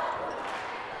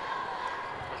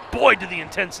 Boy, did the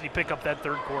intensity pick up that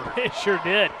third quarter. It sure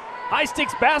did. High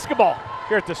stakes basketball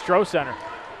here at the Stroh Center.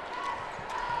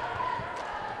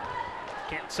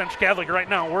 Canton Central Catholic right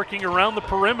now working around the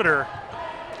perimeter.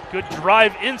 Good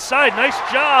drive inside. Nice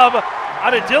job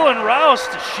out of Dylan Rouse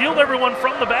to shield everyone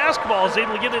from the basketball. Is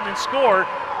able to get in and score.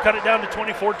 Cut it down to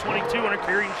 24-22 on our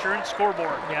Carry Insurance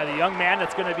scoreboard. Yeah, the young man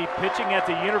that's going to be pitching at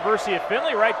the University of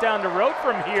Findlay right down the road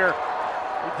from here.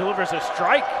 He delivers a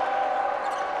strike.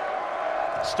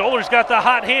 Stoller's got the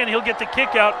hot hand. He'll get the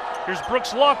kick out. Here's Brooks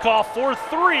Lockoff for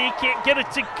 3. Can't get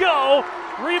it to go.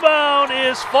 Rebound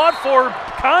is fought for.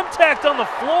 Contact on the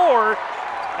floor.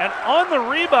 And on the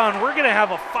rebound, we're going to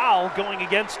have a foul going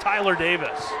against Tyler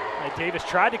Davis. Davis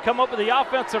tried to come up with the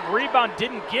offensive rebound,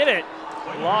 didn't get it.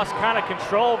 Lost kind of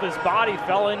control of his body,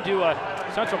 fell into a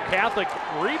Central Catholic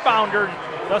rebounder,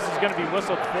 and thus is going to be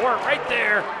whistled for it right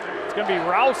there. It's going to be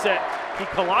Rouse that he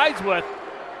collides with.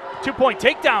 2-point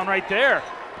takedown right there.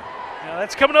 Now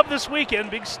that's coming up this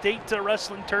weekend. Big state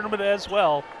wrestling tournament as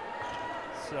well.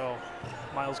 So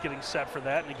Miles getting set for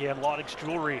that. And again, Laudix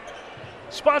Jewelry,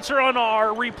 sponsor on our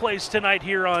replays tonight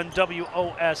here on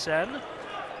WOSN.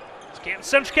 It's Canton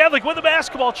Central Catholic with a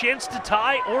basketball chance to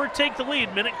tie or take the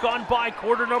lead. Minute gone by,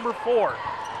 quarter number 4.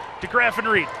 To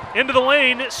Graffenried, into the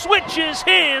lane, switches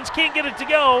hands, can't get it to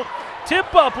go.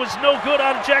 Tip up was no good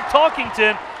out of Jack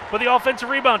Talkington. But the offensive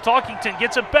rebound, Talkington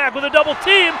gets it back with a double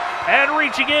team, and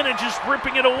reaching in and just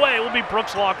ripping it away will be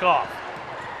Brooks Lockoff.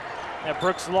 And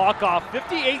Brooks Lockoff,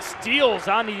 58 steals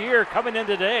on the year coming in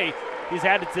today. He's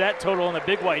added to that total in a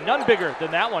big way. None bigger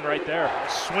than that one right there.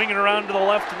 Swinging around to the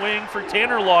left wing for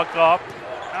Tanner Lockoff.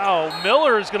 Now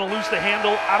Miller is going to lose the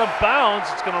handle out of bounds.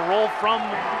 It's going to roll from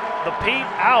the paint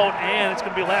out, and it's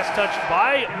going to be last touched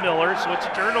by Miller, so it's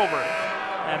a turnover.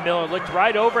 And Miller looked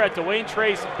right over at the Wayne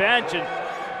Trace bench, and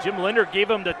Jim Linder gave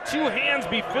him the 2 hands,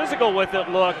 be physical with it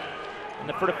look.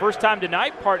 And for the first time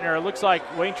tonight, partner, it looks like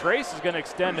Wayne Trace is going to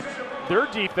extend their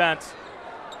defense.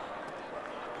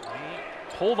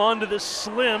 Hold on to this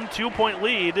slim 2-point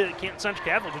lead. Canton Central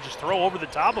Catholic will just throw over the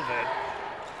top of it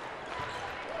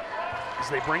as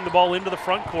they bring the ball into the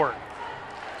front court.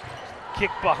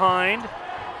 Kick behind.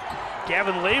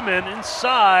 Gavin Lehman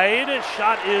inside.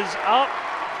 Shot is up.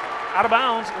 Out of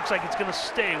bounds. Looks like it's going to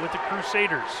stay with the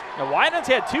Crusaders. Now Winans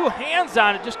had 2 hands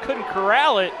on it, just couldn't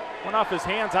corral it. Went off his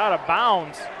hands out of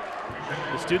bounds.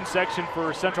 The student section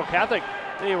for Central Catholic,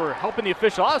 they were helping the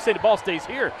official out, say the ball stays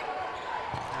here.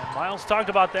 And Miles talked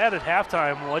about that at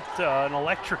halftime, what an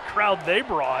electric crowd they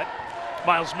brought.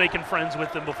 Miles making friends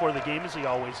with them before the game, as he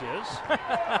always is.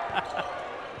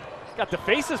 Got the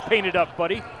faces painted up,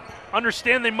 buddy.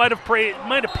 Understand they might have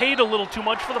paid a little too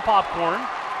much for the popcorn.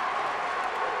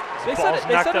 They said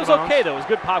it was okay, though. It was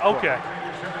good popcorn. Okay.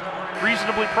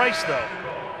 Reasonably priced, though.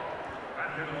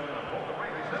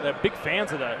 They're big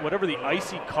fans of that. Whatever the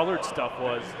icy colored stuff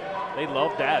was, they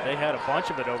loved that. They had a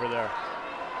bunch of it over there.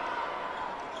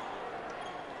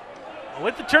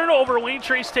 With the turnover, Wayne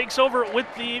Trace takes over with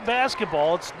the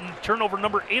basketball. It's turnover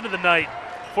number 8 of the night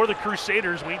for the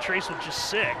Crusaders. Wayne Trace with just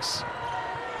 6.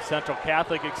 Central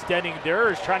Catholic extending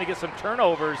theirs, trying to get some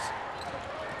turnovers.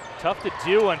 Tough to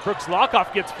do, and Brooks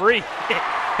Lockoff gets free.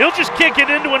 He'll just kick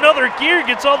it into another gear,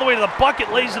 gets all the way to the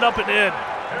bucket, lays it up and in.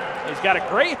 He's got a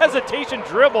great hesitation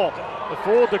dribble to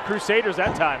fool the Crusaders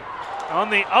that time. On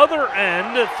the other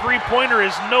end, a 3-pointer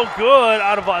is no good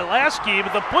out of Ilaski,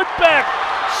 but the putback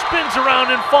spins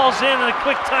around and falls in, and a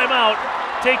quick timeout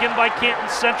taken by Canton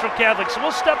Central Catholic. So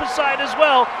we'll step aside as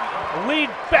well. Lead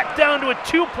back down to a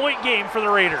 2-point game for the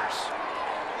Raiders.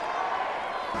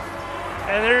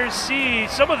 And there's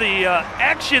some of the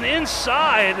action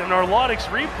inside in our Laudix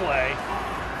replay.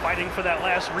 Fighting for that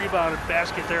last rebound and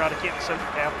basket there out of Canton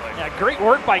Central Catholic. Yeah, great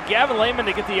work by Gavin Lehman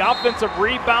to get the offensive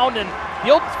rebound, and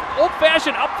the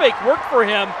old-fashioned up fake worked for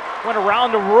him. Went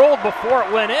around the world before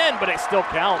it went in, but it still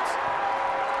counts.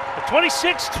 The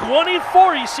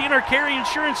 26-24, you see in our Carry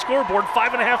Insurance scoreboard,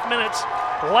 5.5 minutes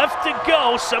left to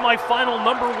go. Semifinal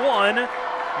number 1,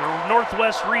 the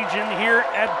Northwest region here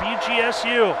at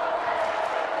BGSU.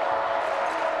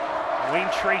 Wayne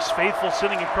Trace faithful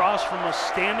sitting across from us,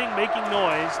 standing, making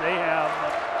noise. They have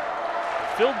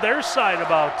filled their side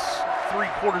about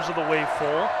 3/4 of the way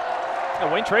full.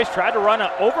 And Wayne Trace tried to run an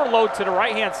overload to the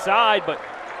right-hand side, but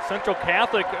Central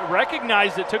Catholic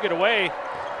recognized it, took it away.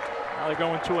 Now they're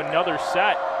going to another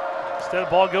set. Instead,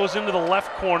 the ball goes into the left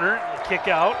corner. The kick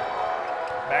out.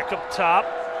 Back up top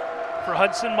for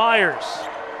Hudson Myers.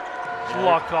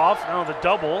 Lockoff, now the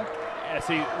double. Yeah,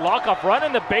 see, Lockoff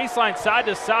running the baseline side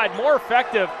to side, more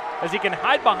effective as he can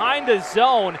hide behind the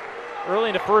zone early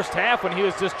in the first half when he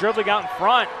was just dribbling out in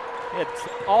front. It's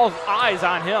all eyes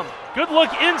on him. Good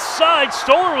look inside.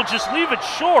 Stoller will just leave it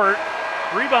short.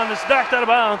 Rebound is knocked out of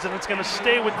bounds, and it's going to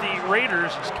stay with the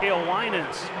Raiders as Cale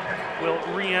Winans will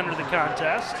re-enter the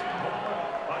contest.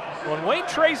 When Wayne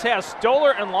Trace has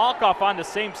Stoller and Lockoff on the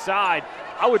same side,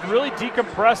 I would really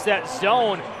decompress that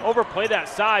zone, overplay that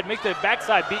side, make the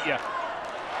backside beat you.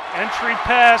 Entry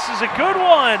pass is a good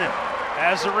one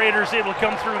as the Raiders able to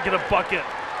come through and get a bucket.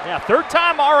 Yeah, third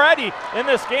time already in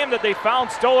this game that they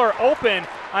found Stoller open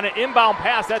on an inbound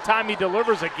pass. That time he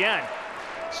delivers again.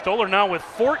 Stoller now with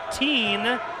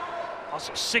 14,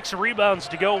 also 6 rebounds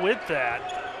to go with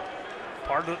that.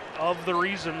 Part of the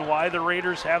reason why the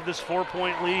Raiders have this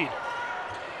 4-point lead.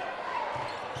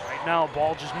 Right now,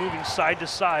 ball just moving side to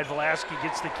side. Velasquez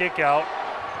gets the kick out.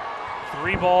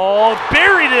 3 ball,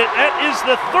 buried it. That is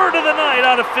the third of the night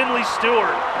out of Finley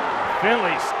Stewart.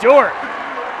 Finley Stewart.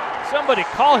 Somebody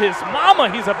call his mama.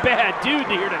 He's a bad dude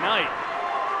here tonight.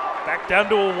 Back down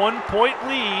to a 1-point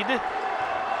lead.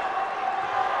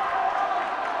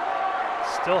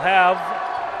 Still have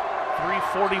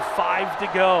 3:45 to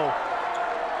go.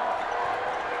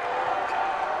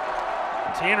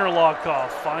 Tanner Lockoff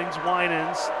finds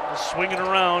Winans, swinging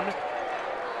around.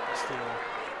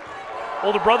 The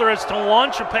older brother has to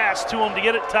launch a pass to him to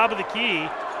get it top of the key.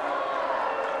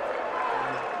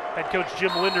 Head coach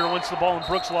Jim Linder wants the ball in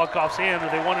Brooks Lockoff's hand,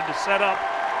 where they wanted to set up,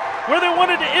 where they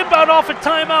wanted to inbound off a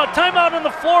timeout. Timeout on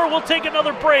the floor. We'll take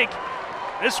another break.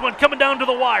 This one coming down to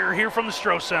the wire here from the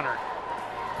Stroh Center.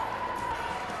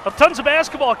 Well, tons of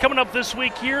basketball coming up this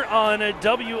week here on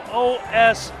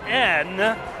WOSN.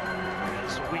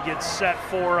 As we get set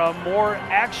for more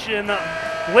action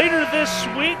later this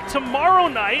week. Tomorrow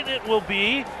night it will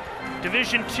be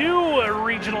Division II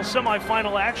regional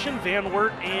semifinal action. Van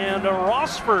Wert and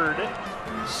Rossford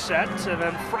set. And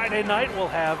then Friday night we'll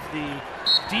have the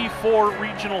D4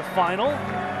 regional final.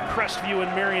 Crestview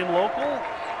and Marion local.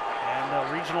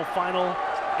 And regional final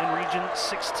in Region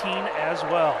 16 as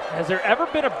well. Has there ever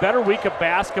been a better week of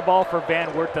basketball for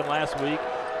Van Wert than last week?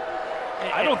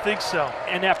 I don't think so.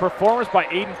 And that performance by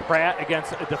Aiden Pratt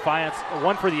against Defiance,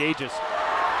 one for the ages.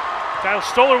 Kyle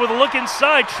Stoller with a look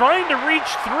inside, trying to reach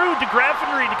through to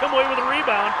Graffenried to come away with a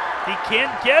rebound. He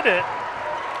can't get it.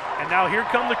 And now here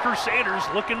come the Crusaders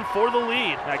looking for the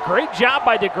lead. Great job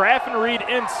by DeGraffenried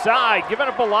inside, giving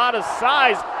up a lot of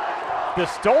size to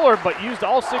Stoller, but used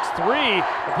all 6'3"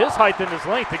 of his height and his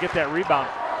length to get that rebound.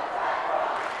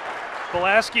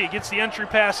 Velasquez gets the entry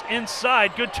pass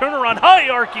inside. Good turnaround, high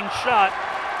arcing shot.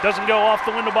 Doesn't go off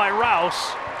the window by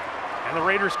Rouse. And the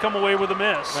Raiders come away with a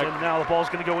miss. And now the ball's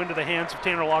going to go into the hands of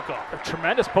Tanner Lockoff. A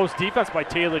tremendous post defense by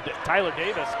Tyler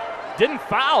Davis. Didn't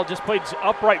foul, just played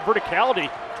upright verticality.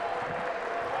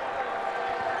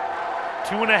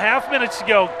 2.5 minutes to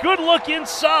go. Good look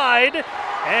inside.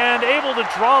 And able to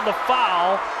draw the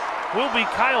foul will be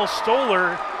Kyle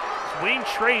Stoller. Wayne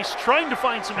Trace trying to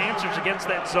find some answers against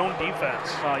that zone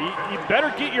defense. You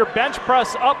better get your bench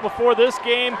press up before this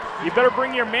game. You better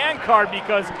bring your man card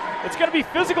because it's going to be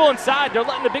physical inside. They're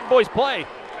letting the big boys play.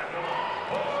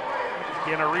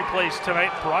 Again, our replays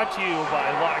tonight brought to you by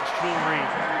Lodge Jewelry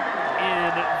in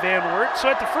Van Wert. So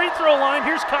at the free throw line,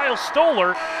 here's Kyle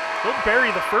Stoller. He'll bury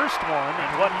the first one,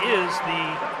 and what is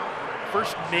the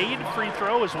first made free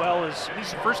throw, as well as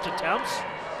his first attempts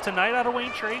tonight out of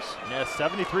Wayne Trace. Yeah,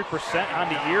 73% on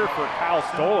the year for Kyle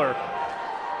Stoller.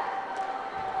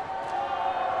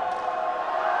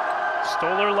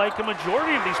 Stoller, like a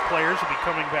majority of these players, will be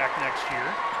coming back next year.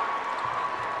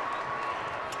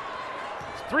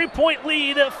 3-point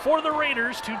lead for the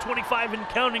Raiders, 2:25 and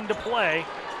counting to play.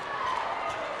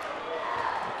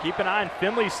 Keep an eye on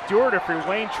Finley Stewart if you're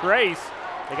Wayne Trace.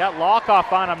 They got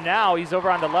Lockoff on him now. He's over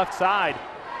on the left side.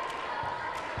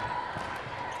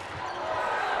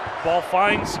 Ball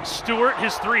finds Stewart.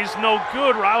 His three is no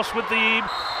good. Rouse with the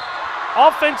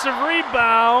offensive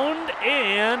rebound,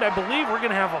 and I believe we're going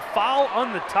to have a foul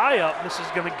on the tie-up. This is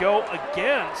going to go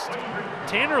against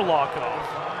Tanner Lockoff.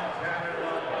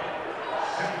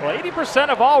 Well, 80%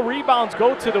 of all rebounds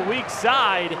go to the weak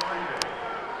side,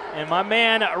 and my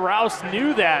man Rouse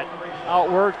knew that.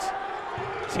 Outworked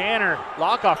Tanner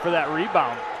Lockoff for that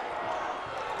rebound.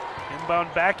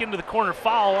 Inbound back into the corner.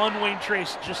 Foul on Wayne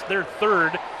Trace, just their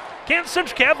third. Canton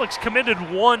Central Catholic's committed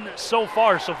one so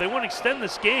far, so if they want to extend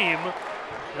this game,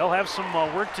 they'll have some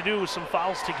work to do with some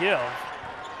fouls to give.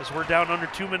 as we're down under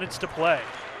 2 minutes to play.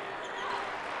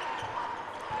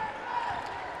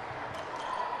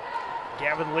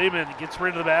 Gavin Lehman gets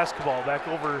rid of the basketball. Back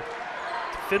over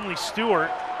to Finley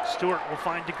Stewart. Stewart will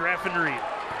find DeGraff and Reed.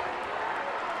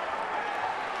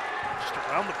 Just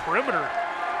around the perimeter.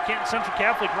 Canton Central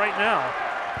Catholic right now.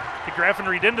 DeGraff and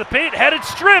Reed into the paint. Headed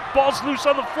strip. Ball's loose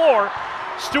on the floor.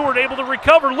 Stewart able to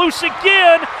recover. Loose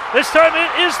again. This time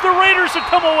it is the Raiders that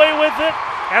come away with it.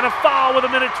 And a foul with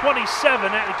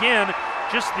 1:27. And again,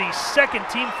 just the second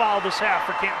team foul this half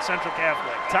for Canton Central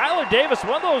Catholic. Tyler Davis,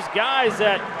 one of those guys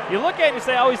that you look at and you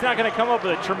say, oh, he's not going to come up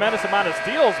with a tremendous amount of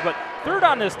steals, but third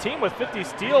on this team with 50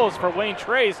 steals for Wayne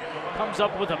Trace, comes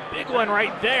up with a big one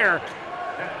right there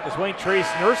as Wayne Trace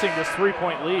nursing this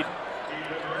 3-point lead.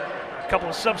 A couple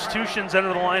of substitutions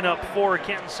enter the lineup for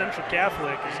Canton Central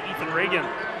Catholic as Ethan Reagan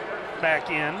back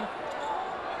in.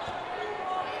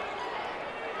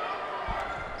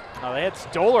 Now they had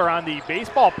Stoller on the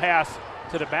baseball pass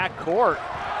to the back court.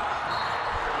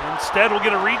 Instead, we'll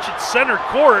get a reach at center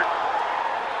court.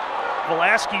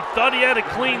 Velasquez thought he had a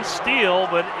clean steal,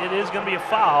 but it is going to be a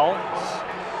foul.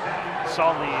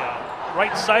 Saw the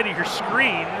right side of your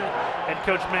screen. Head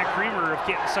coach Matt Creamer of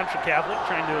Canton Central Catholic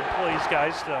trying to employ his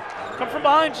guys to come from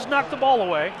behind, just knock the ball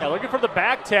away. Yeah, looking for the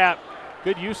back tap.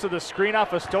 Good use of the screen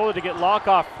off of Stoller to get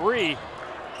Lockoff free.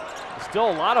 Still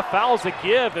a lot of fouls to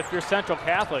give if you're Central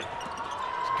Catholic.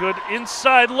 Good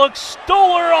inside look.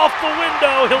 Stoller off the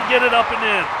window. He'll get it up and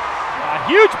in. A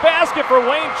huge basket for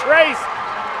Wayne Trace.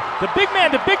 The big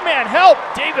man help.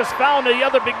 Davis found the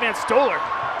other big man, Stoller.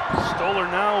 Stoller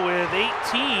now with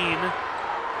 18.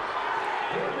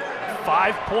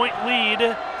 5-point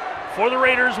lead for the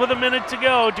Raiders with a minute to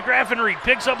go. DeGraff and Reed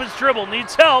picks up his dribble,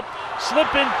 needs help.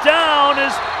 Slipping down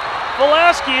is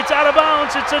Velasquez. It's out of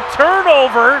bounds. It's a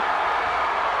turnover.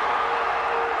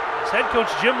 Head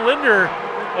coach Jim Linder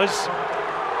was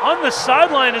on the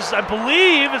sideline, as I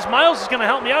believe, as Miles is going to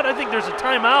help me out. I think there's a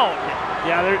timeout.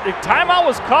 Yeah, the timeout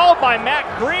was called by Matt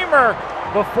Creamer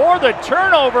before the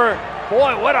turnover.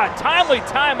 Boy, what a timely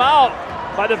timeout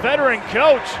by the veteran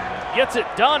coach. Gets it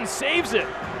done, saves it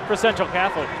for Central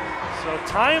Catholic. So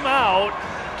timeout.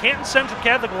 Canton Central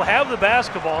Catholic will have the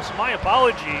basketball, so my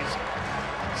apologies.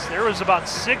 There was about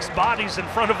 6 bodies in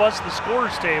front of us at the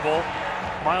scorer's table.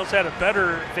 Miles had a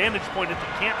better vantage point at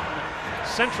the Canton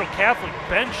Central Catholic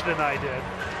bench than I did.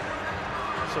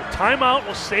 So timeout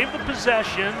will save the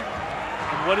possession.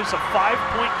 And what is a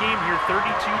 5-point game here,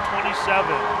 32-27.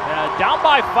 Down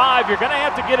by 5, you're going to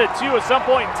have to get it 2 at some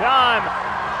point in time.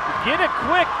 Get it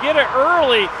quick, get it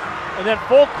early, and then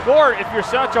full court if you're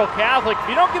Central Catholic. If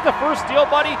you don't get the first steal,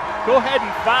 buddy, go ahead and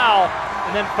foul.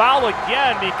 And then foul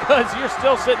again because you're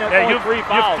still sitting at only 3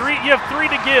 fouls. You have 3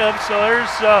 to give, so there's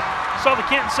saw the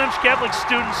Canton Central Catholic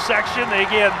students section. They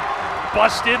again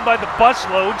bust in by the bus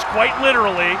loads, quite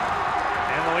literally.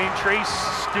 And the Wayne Trace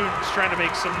students trying to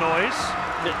make some noise.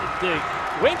 The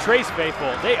Wayne Trace faithful,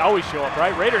 they always show up,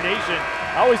 right? Raider Nation,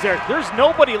 always there. There's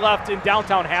nobody left in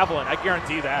downtown Haviland, I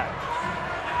guarantee that.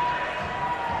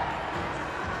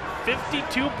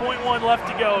 52.1 left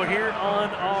to go here on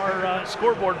our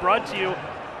scoreboard, brought to you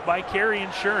by Carey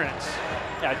Insurance.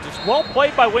 Yeah, just well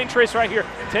played by Wayne Trace right here,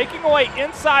 taking away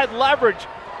inside leverage.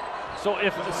 So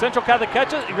if Central Catholic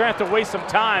catches, you're going to have to waste some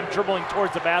time dribbling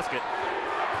towards the basket.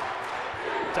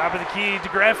 Top of the key,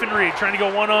 DeGraff and Reed trying to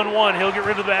go one-on-one. He'll get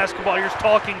rid of the basketball. Here's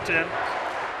Talkington.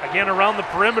 Again around the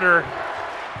perimeter.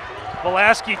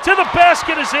 Velasquez to the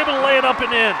basket, is able to lay it up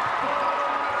and in.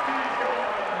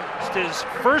 Just his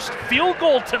first field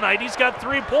goal tonight. He's got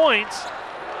 3 points.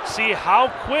 See how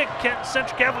quick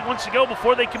Central Catholic wants to go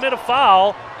before they commit a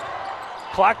foul.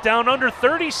 Clock down under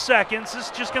 30 seconds.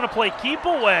 This is just going to play keep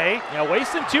away. Yeah,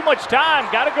 wasting too much time.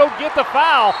 Got to go get the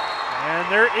foul.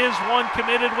 And there is one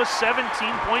committed with 17.7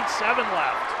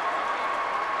 left.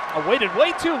 I waited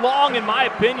way too long, in my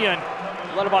opinion.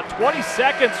 Let about 20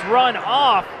 seconds run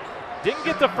off. Didn't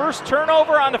get the first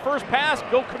turnover on the first pass.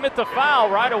 Go commit the foul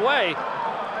right away.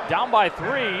 Down by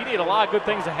 3. You need a lot of good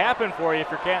things to happen for you if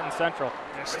you're Canton Central.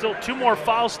 There's still 2 more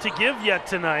fouls to give yet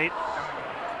tonight.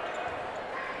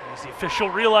 As the official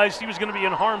realized he was going to be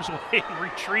in harm's way and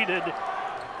retreated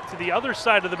to the other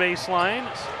side of the baseline.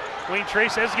 Wayne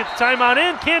Trace has to get the timeout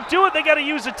in. Can't do it. They got to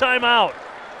use a timeout.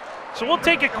 So we'll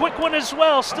take a quick one as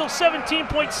well. Still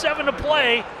 17.7 to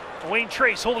play. Wayne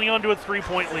Trace holding on to a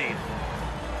 3-point lead.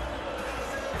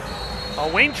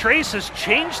 Wayne Trace has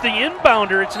changed the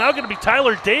inbounder. It's now going to be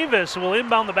Tyler Davis who will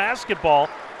inbound the basketball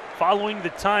following the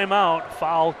timeout.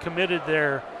 Foul committed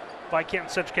there by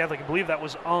Canton Central Catholic. I believe that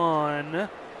was on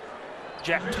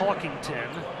Jack Talkington.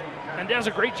 And does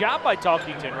a great job by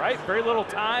Talkington, right? Very little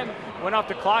time, went off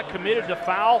the clock, committed the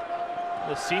foul.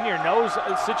 The senior knows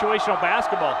situational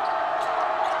basketball.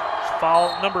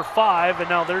 Foul number 5, and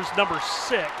now there's number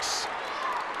 6.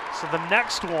 So the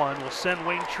next one will send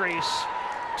Wayne Trace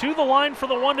to the line for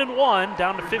the 1-and-1,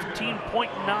 down to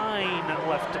 15.9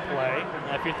 left to play.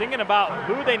 Now, if you're thinking about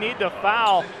who they need to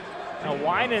foul,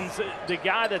 Winans, the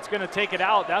guy that's going to take it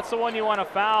out, that's the one you want to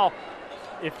foul.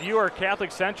 If you are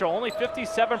Catholic Central, only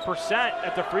 57%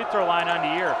 at the free throw line on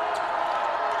the year.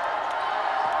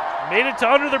 Made it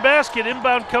to under their basket.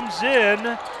 Inbound comes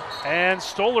in, and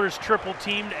Stoller's triple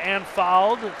teamed and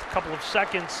fouled. A couple of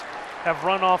seconds have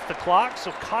run off the clock.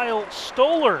 So Kyle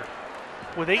Stoller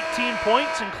with 18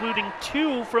 points, including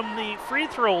 2 from the free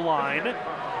throw line,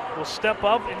 will step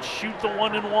up and shoot the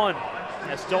 1-and-1.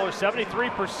 Yeah, Stoller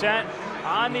 73%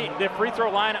 on the free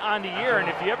throw line on the year. And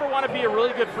if you ever want to be a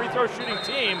really good free throw shooting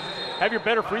team, have your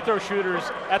better free throw shooters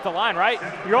at the line, right?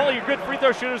 Your good free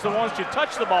throw shooters are the ones who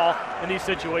touch the ball in these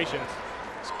situations.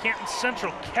 So Canton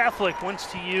Central Catholic wants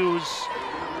to use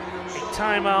a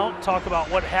timeout, talk about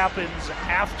what happens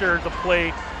after the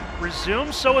play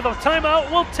resumes. So with a timeout,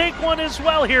 we'll take one as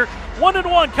well here.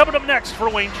 1-and-1 coming up next for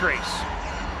Wayne Trace.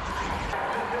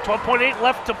 12.8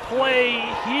 left to play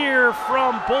here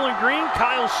from Bowling Green.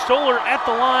 Kyle Stoller at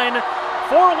the line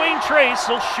for Wayne Trace.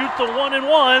 He'll shoot the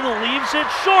 1-and-1, leaves it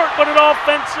short, but an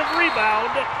offensive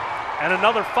rebound. And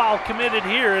another foul committed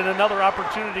here, and another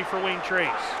opportunity for Wayne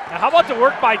Trace. Now how about the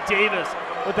work by Davis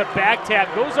with the back tap?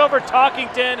 Goes over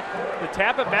Talkington, to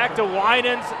tap it back to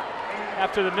Winans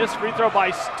after the missed free throw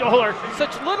by Stoller.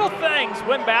 Such little things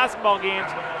win basketball games.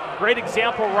 Great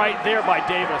example right there by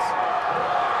Davis.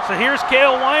 So here's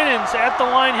Cale Winans at the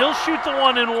line. He'll shoot the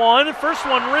 1-and-1. First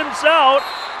one rims out.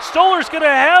 Stoller's going to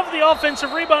have the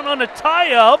offensive rebound on a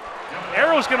tie-up.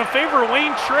 Arrow's going to favor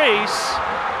Wayne Trace.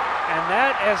 And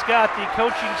that has got the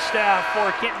coaching staff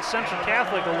for Canton Central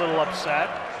Catholic a little upset.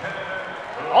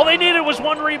 All they needed was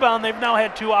one rebound. They've now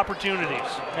had 2 opportunities.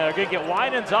 Now they're going to get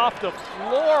Winans off the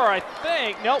floor, I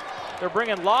think. Nope, they're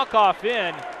bringing Lockoff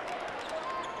in.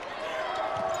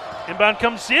 Inbound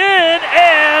comes in,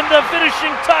 and a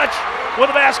finishing touch with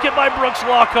a basket by Brooks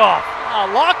Lockoff.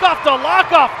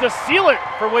 Lockoff to seal it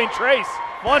for Wayne Trace.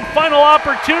 One final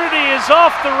opportunity is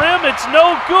off the rim. It's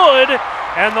no good,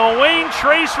 and the Wayne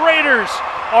Trace Raiders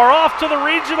are off to the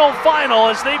regional final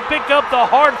as they pick up the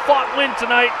hard-fought win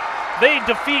tonight. They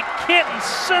defeat Canton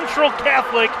Central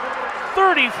Catholic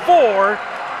 34-29.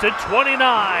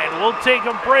 We'll take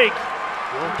a break.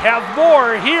 We'll have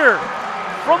more here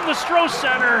from the Stroh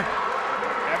Center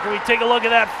after we take a look at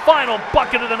that final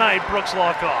bucket of the night, Brooks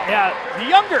Lockoff. Yeah, the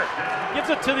younger gives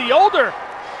it to the older.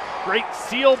 Great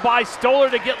seal by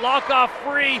Stoller to get Lockoff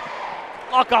free.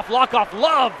 Lockoff,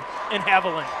 love in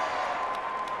Haviland.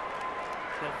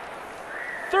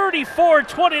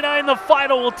 34-29, the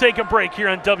final. We'll take a break here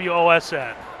on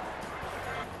WOSN.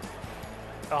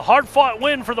 A hard-fought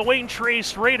win for the Wayne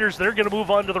Trace Raiders. They're going to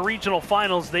move on to the regional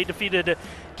finals. They defeated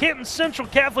Canton Central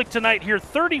Catholic tonight here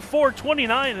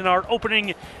 34-29 in our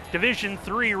opening Division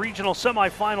III regional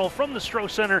semifinal from the Stroh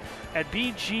Center at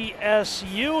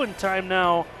BGSU. And time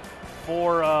now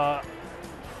for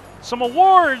some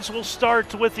awards. We'll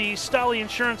start with the Stolly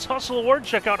Insurance Hustle Award.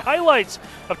 Check out highlights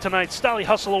of tonight's Stolly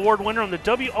Hustle Award winner on the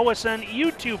WOSN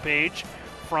YouTube page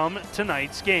from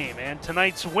tonight's game. And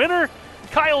tonight's winner,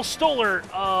 Kyle Stoller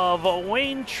of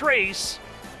Wayne Trace.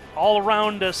 All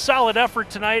around a solid effort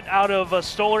tonight out of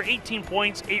Stoller. 18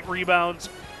 points, 8 rebounds,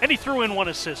 and he threw in 1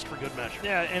 assist for good measure.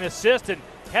 Yeah, an assist, and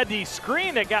had the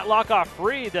screen that got Lockoff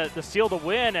free to seal the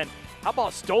win. And how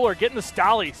about Stoller getting the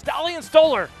Stolly? Stolly and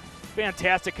Stoller,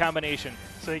 fantastic combination.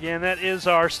 So again, that is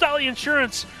our Stolly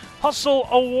Insurance Hustle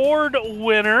Award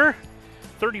winner.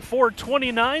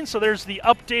 34-29, so there's the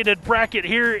updated bracket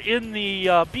here in the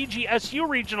BGSU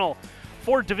Regional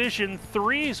for Division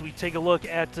III as we take a look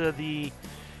at the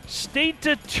state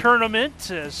tournament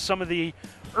as some of the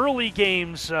early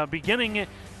games beginning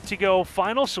to go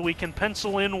final, so we can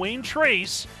pencil in Wayne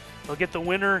Trace. They'll get the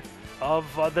winner of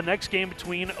the next game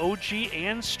between OG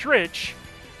and Stritch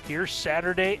here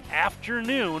Saturday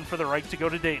afternoon for the right to go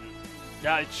to Dayton.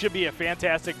 Yeah, it should be a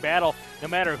fantastic battle no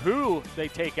matter who they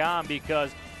take on,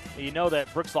 because you know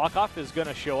that Brooks Lockoff is going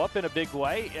to show up in a big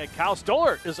way. Kyle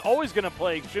Stoller is always going to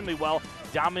play extremely well,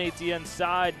 dominate the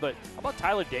inside, but how about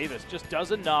Tyler Davis? Just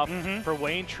does enough for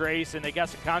Wayne Trace, and they got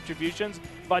some contributions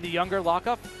by the younger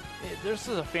Lockoff. This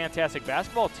is a fantastic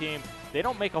basketball team. They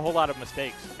don't make a whole lot of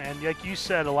mistakes. And like you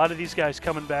said, a lot of these guys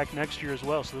coming back next year as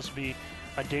well, so this will be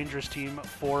a dangerous team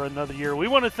for another year. We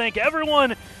want to thank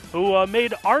everyone who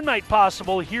made our night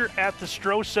possible here at the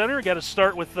Stroh Center. Got to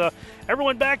start with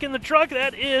everyone back in the truck.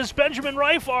 That is Benjamin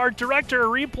Reif, our director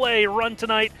of replay, run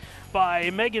tonight by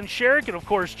Megan Sherrick, and of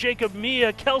course Jacob,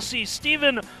 Mia, Kelsey,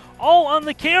 Steven, all on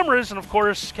the cameras, and of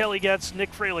course Kelly Getz,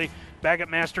 Nick Fraley back at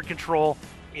Master Control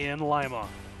in Lima.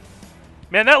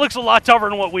 Man, that looks a lot tougher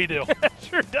than what we do.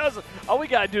 Sure does. All we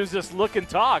got to do is just look and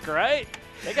talk, right?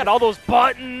 They got all those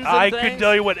buttons and I things. could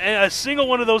tell you what a single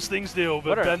one of those things do,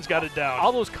 but Ben's got it down.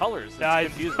 All those colors. It's I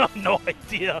confusing. have no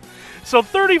idea. So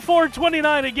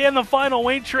 34-29, again, the final.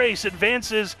 Wayne Trace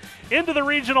advances into the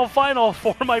regional final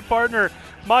for my partner,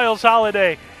 Miles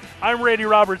Holiday. I'm Randy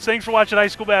Roberts. Thanks for watching high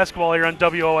school basketball here on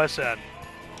WOSN.